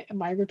a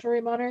migratory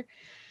monarch,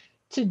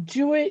 to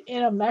do it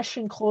in a mesh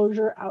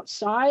enclosure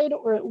outside,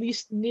 or at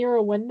least near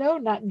a window,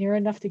 not near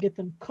enough to get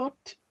them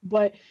cooked,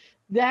 but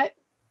that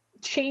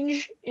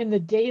change in the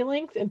day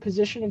length and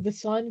position of the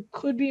sun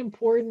could be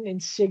important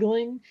in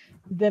signaling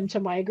them to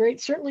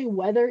migrate. Certainly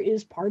weather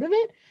is part of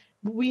it.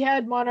 We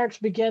had monarchs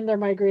begin their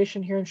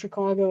migration here in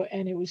Chicago,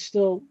 and it was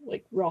still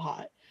like real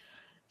hot.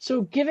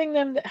 So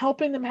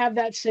helping them have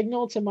that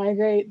signal to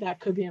migrate, that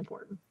could be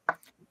important.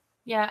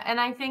 Yeah, and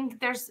I think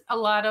there's a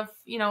lot of,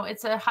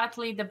 it's a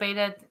hotly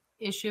debated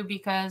issue,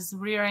 because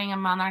rearing a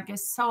monarch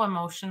is so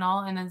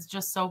emotional and it's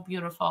just so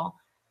beautiful.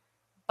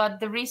 But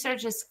the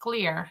research is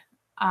clear.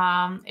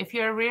 If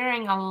you're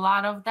rearing a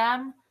lot of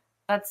them,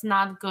 that's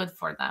not good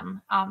for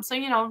them. So,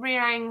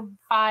 rearing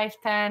 5,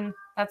 10,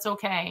 that's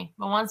okay.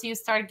 But once you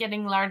start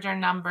getting larger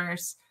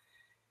numbers,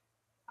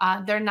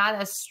 They're not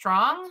as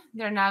strong.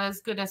 They're not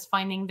as good as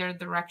finding their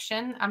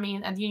direction. I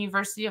mean, at the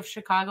University of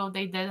Chicago,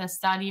 they did a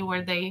study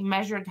where they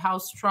measured how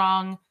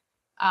strong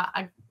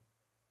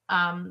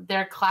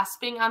they're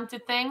clasping onto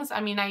things. I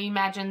mean, I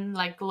imagine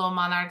like glow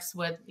monarchs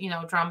with,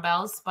 drum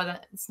bells,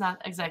 but it's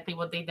not exactly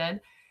what they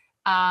did.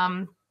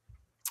 And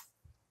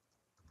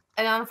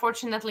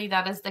unfortunately,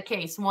 that is the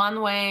case.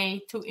 One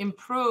way to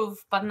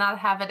improve but not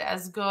have it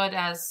as good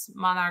as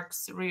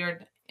monarchs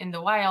reared in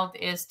the wild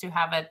is to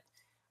have it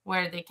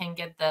where they can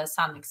get the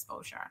sun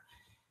exposure.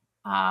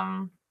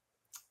 And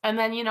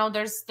then,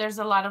 there's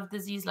a lot of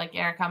disease, like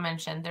Erika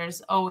mentioned.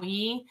 There's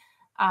OE,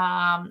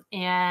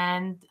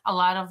 and a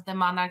lot of the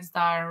monarchs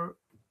that are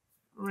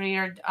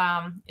reared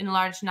in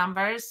large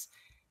numbers,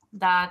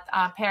 that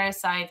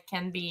parasite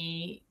can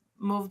be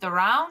moved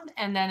around,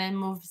 and then it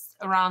moves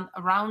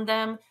around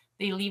them.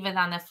 They leave it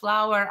on a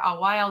flower, a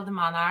wild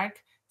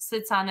monarch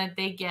sits on it,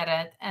 they get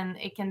it, and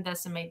it can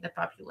decimate the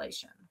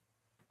population.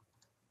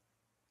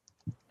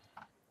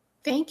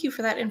 Thank you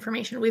for that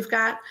information. We've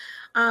got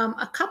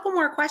a couple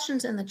more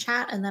questions in the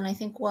chat, and then I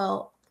think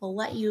we'll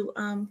let you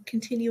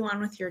continue on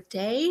with your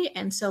day.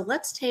 And so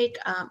let's take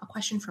a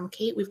question from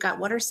Kate. We've got,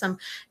 what are some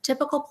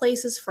typical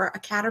places for a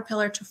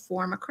caterpillar to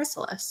form a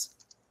chrysalis?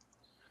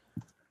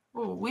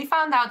 Ooh, we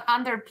found out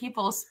under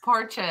people's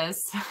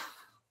porches.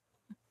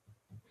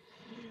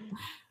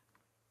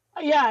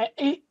 Yeah,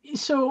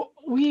 so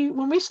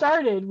when we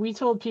started, we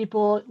told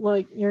people,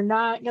 like, you're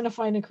not going to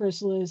find a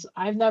chrysalis.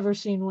 I've never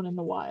seen one in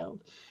the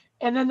wild.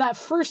 And then that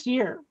first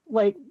year,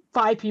 like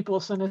 5 people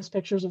sent us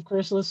pictures of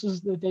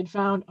chrysalises that they'd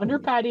found under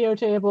patio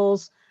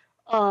tables,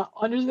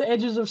 under the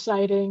edges of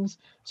sidings.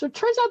 So it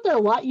turns out they're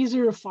a lot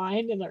easier to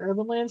find in the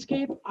urban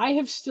landscape. I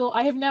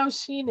have now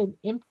seen an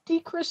empty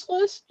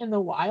chrysalis in the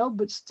wild,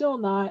 but still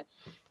not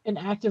an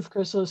active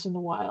chrysalis in the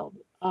wild.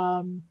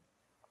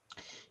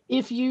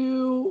 If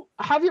you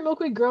have your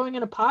milkweed growing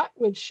in a pot,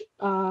 which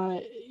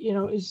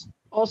is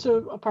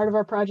also a part of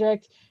our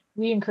project,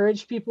 we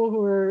encourage people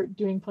who are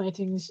doing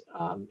plantings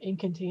in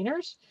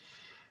containers,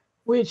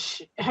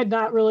 which had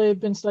not really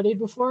been studied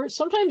before.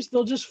 Sometimes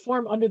they'll just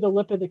form under the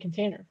lip of the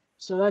container.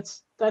 So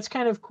that's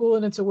kind of cool,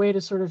 and it's a way to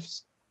sort of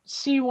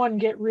see one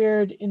get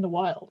reared in the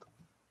wild.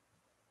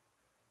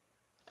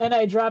 And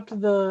I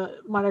dropped the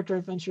Monarch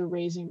Joint Venture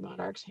Raising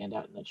Monarchs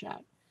handout in the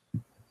chat.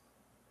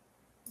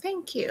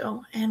 Thank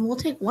you. And we'll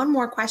take one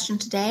more question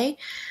today.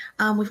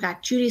 We've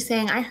got Judy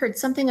saying, I heard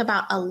something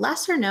about a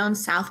lesser known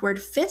southward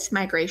 5th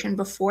migration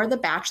before the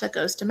batch that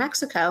goes to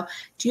Mexico.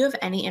 Do you have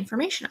any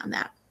information on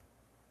that?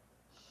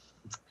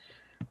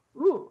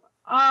 Ooh,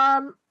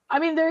 I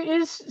mean, there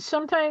is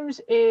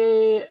sometimes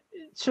usually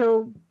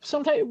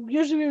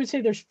we would say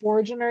there's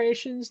 4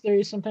 generations. There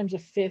is sometimes a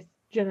 5th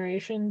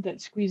generation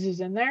that squeezes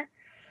in there.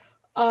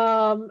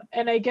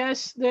 And I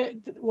guess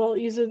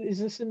Iza, is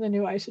this in the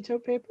new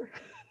isotope paper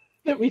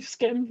that we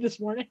skimmed this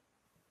morning?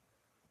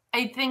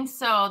 I think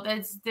so.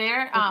 That's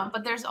there. Okay.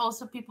 But there's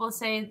also people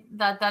say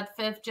that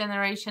 5th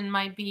generation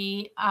might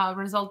be a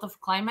result of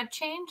climate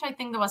change. I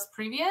think that was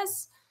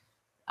previous.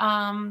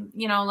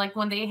 Like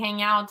when they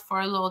hang out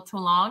for a little too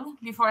long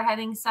before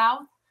heading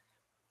south.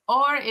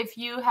 Or if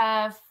you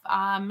have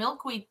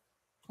milkweed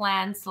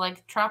plants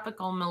like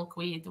tropical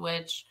milkweed,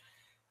 which,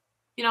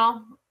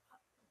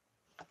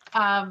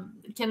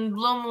 can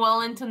bloom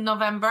well into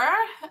November,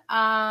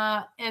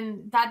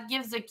 and that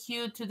gives a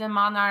cue to the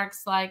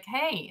monarchs like,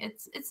 hey,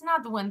 it's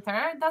not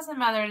winter. It doesn't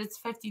matter. It's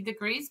 50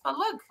 degrees, but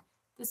look,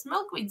 this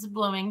milkweed's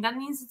blooming. That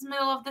means it's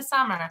middle of the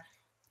summer.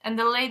 And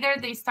the later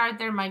they start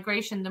their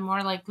migration, the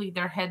more likely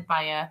they're hit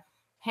by a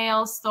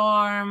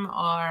hailstorm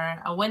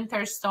or a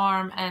winter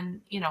storm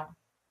and,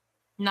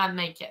 not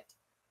make it.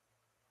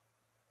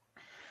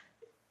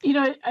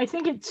 I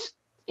think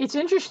it's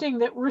interesting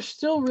that we're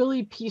still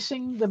really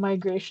piecing the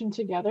migration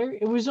together.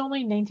 It was only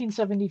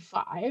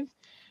 1975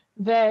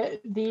 that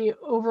the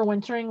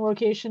overwintering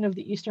location of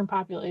the eastern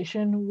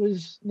population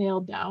was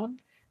nailed down.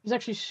 It was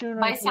actually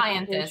sooner by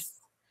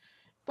scientists.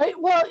 But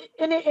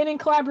and in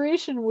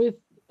collaboration with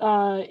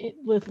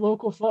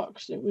local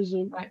folks. It was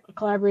a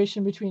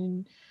collaboration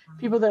between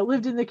people that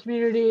lived in the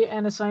community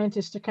and a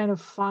scientist to kind of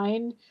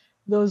find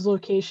those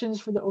locations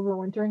for the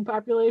overwintering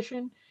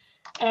population.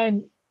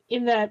 And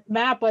in that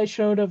map I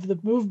showed of the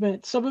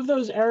movement, some of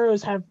those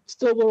arrows have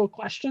still little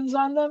questions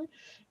on them,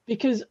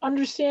 because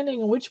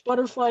understanding which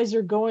butterflies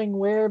are going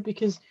where,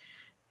 because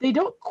they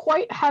don't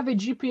quite have a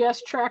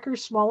GPS tracker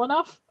small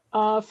enough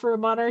for a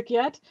monarch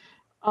yet.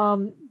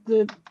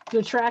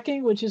 The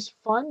tracking, which is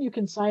fun, you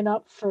can sign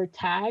up for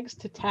tags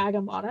to tag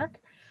a monarch,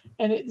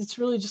 and it's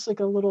really just like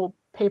a little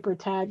paper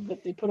tag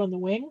that they put on the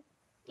wing.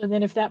 And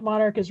then if that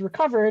monarch is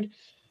recovered,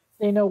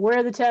 they know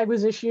where the tag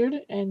was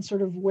issued and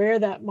sort of where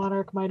that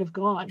monarch might have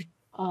gone.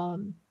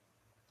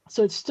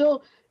 So we're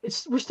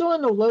still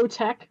in the low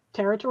tech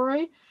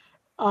territory.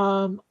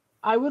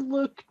 I would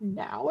look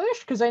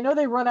nowish, because I know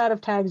they run out of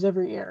tags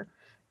every year.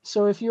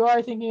 So if you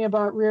are thinking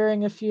about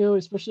rearing a few,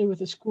 especially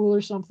with a school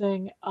or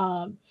something,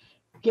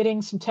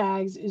 getting some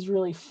tags is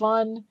really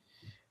fun.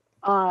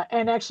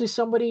 And actually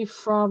somebody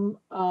from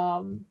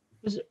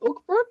was it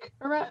Oak Brook,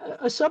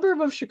 a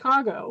suburb of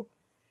Chicago.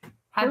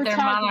 Had their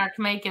monarch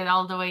make it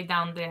all the way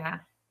down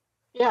there.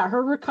 Yeah,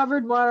 her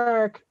recovered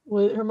monarch,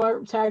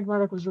 tagged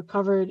monarch was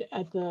recovered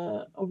at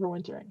the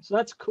overwintering. So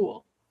that's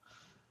cool.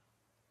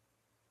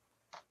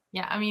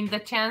 Yeah, I mean, the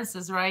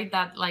chances, right,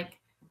 that like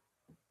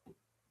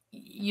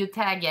you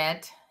tag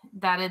it,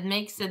 that it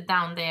makes it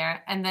down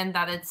there, and then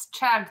that it's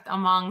checked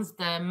amongst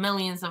the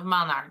millions of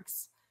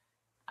monarchs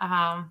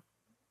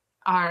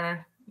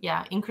are,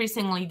 yeah,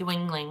 increasingly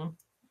dwindling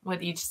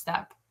with each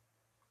step.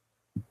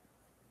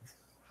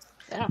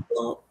 Yeah.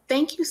 Well,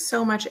 thank you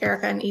so much,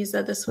 Erika and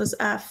Iza. This was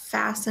a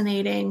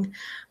fascinating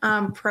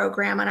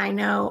program, and I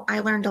know I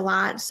learned a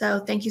lot. So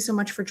thank you so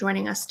much for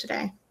joining us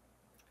today.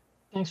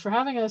 Thanks for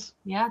having us.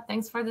 Yeah,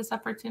 thanks for this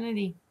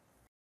opportunity.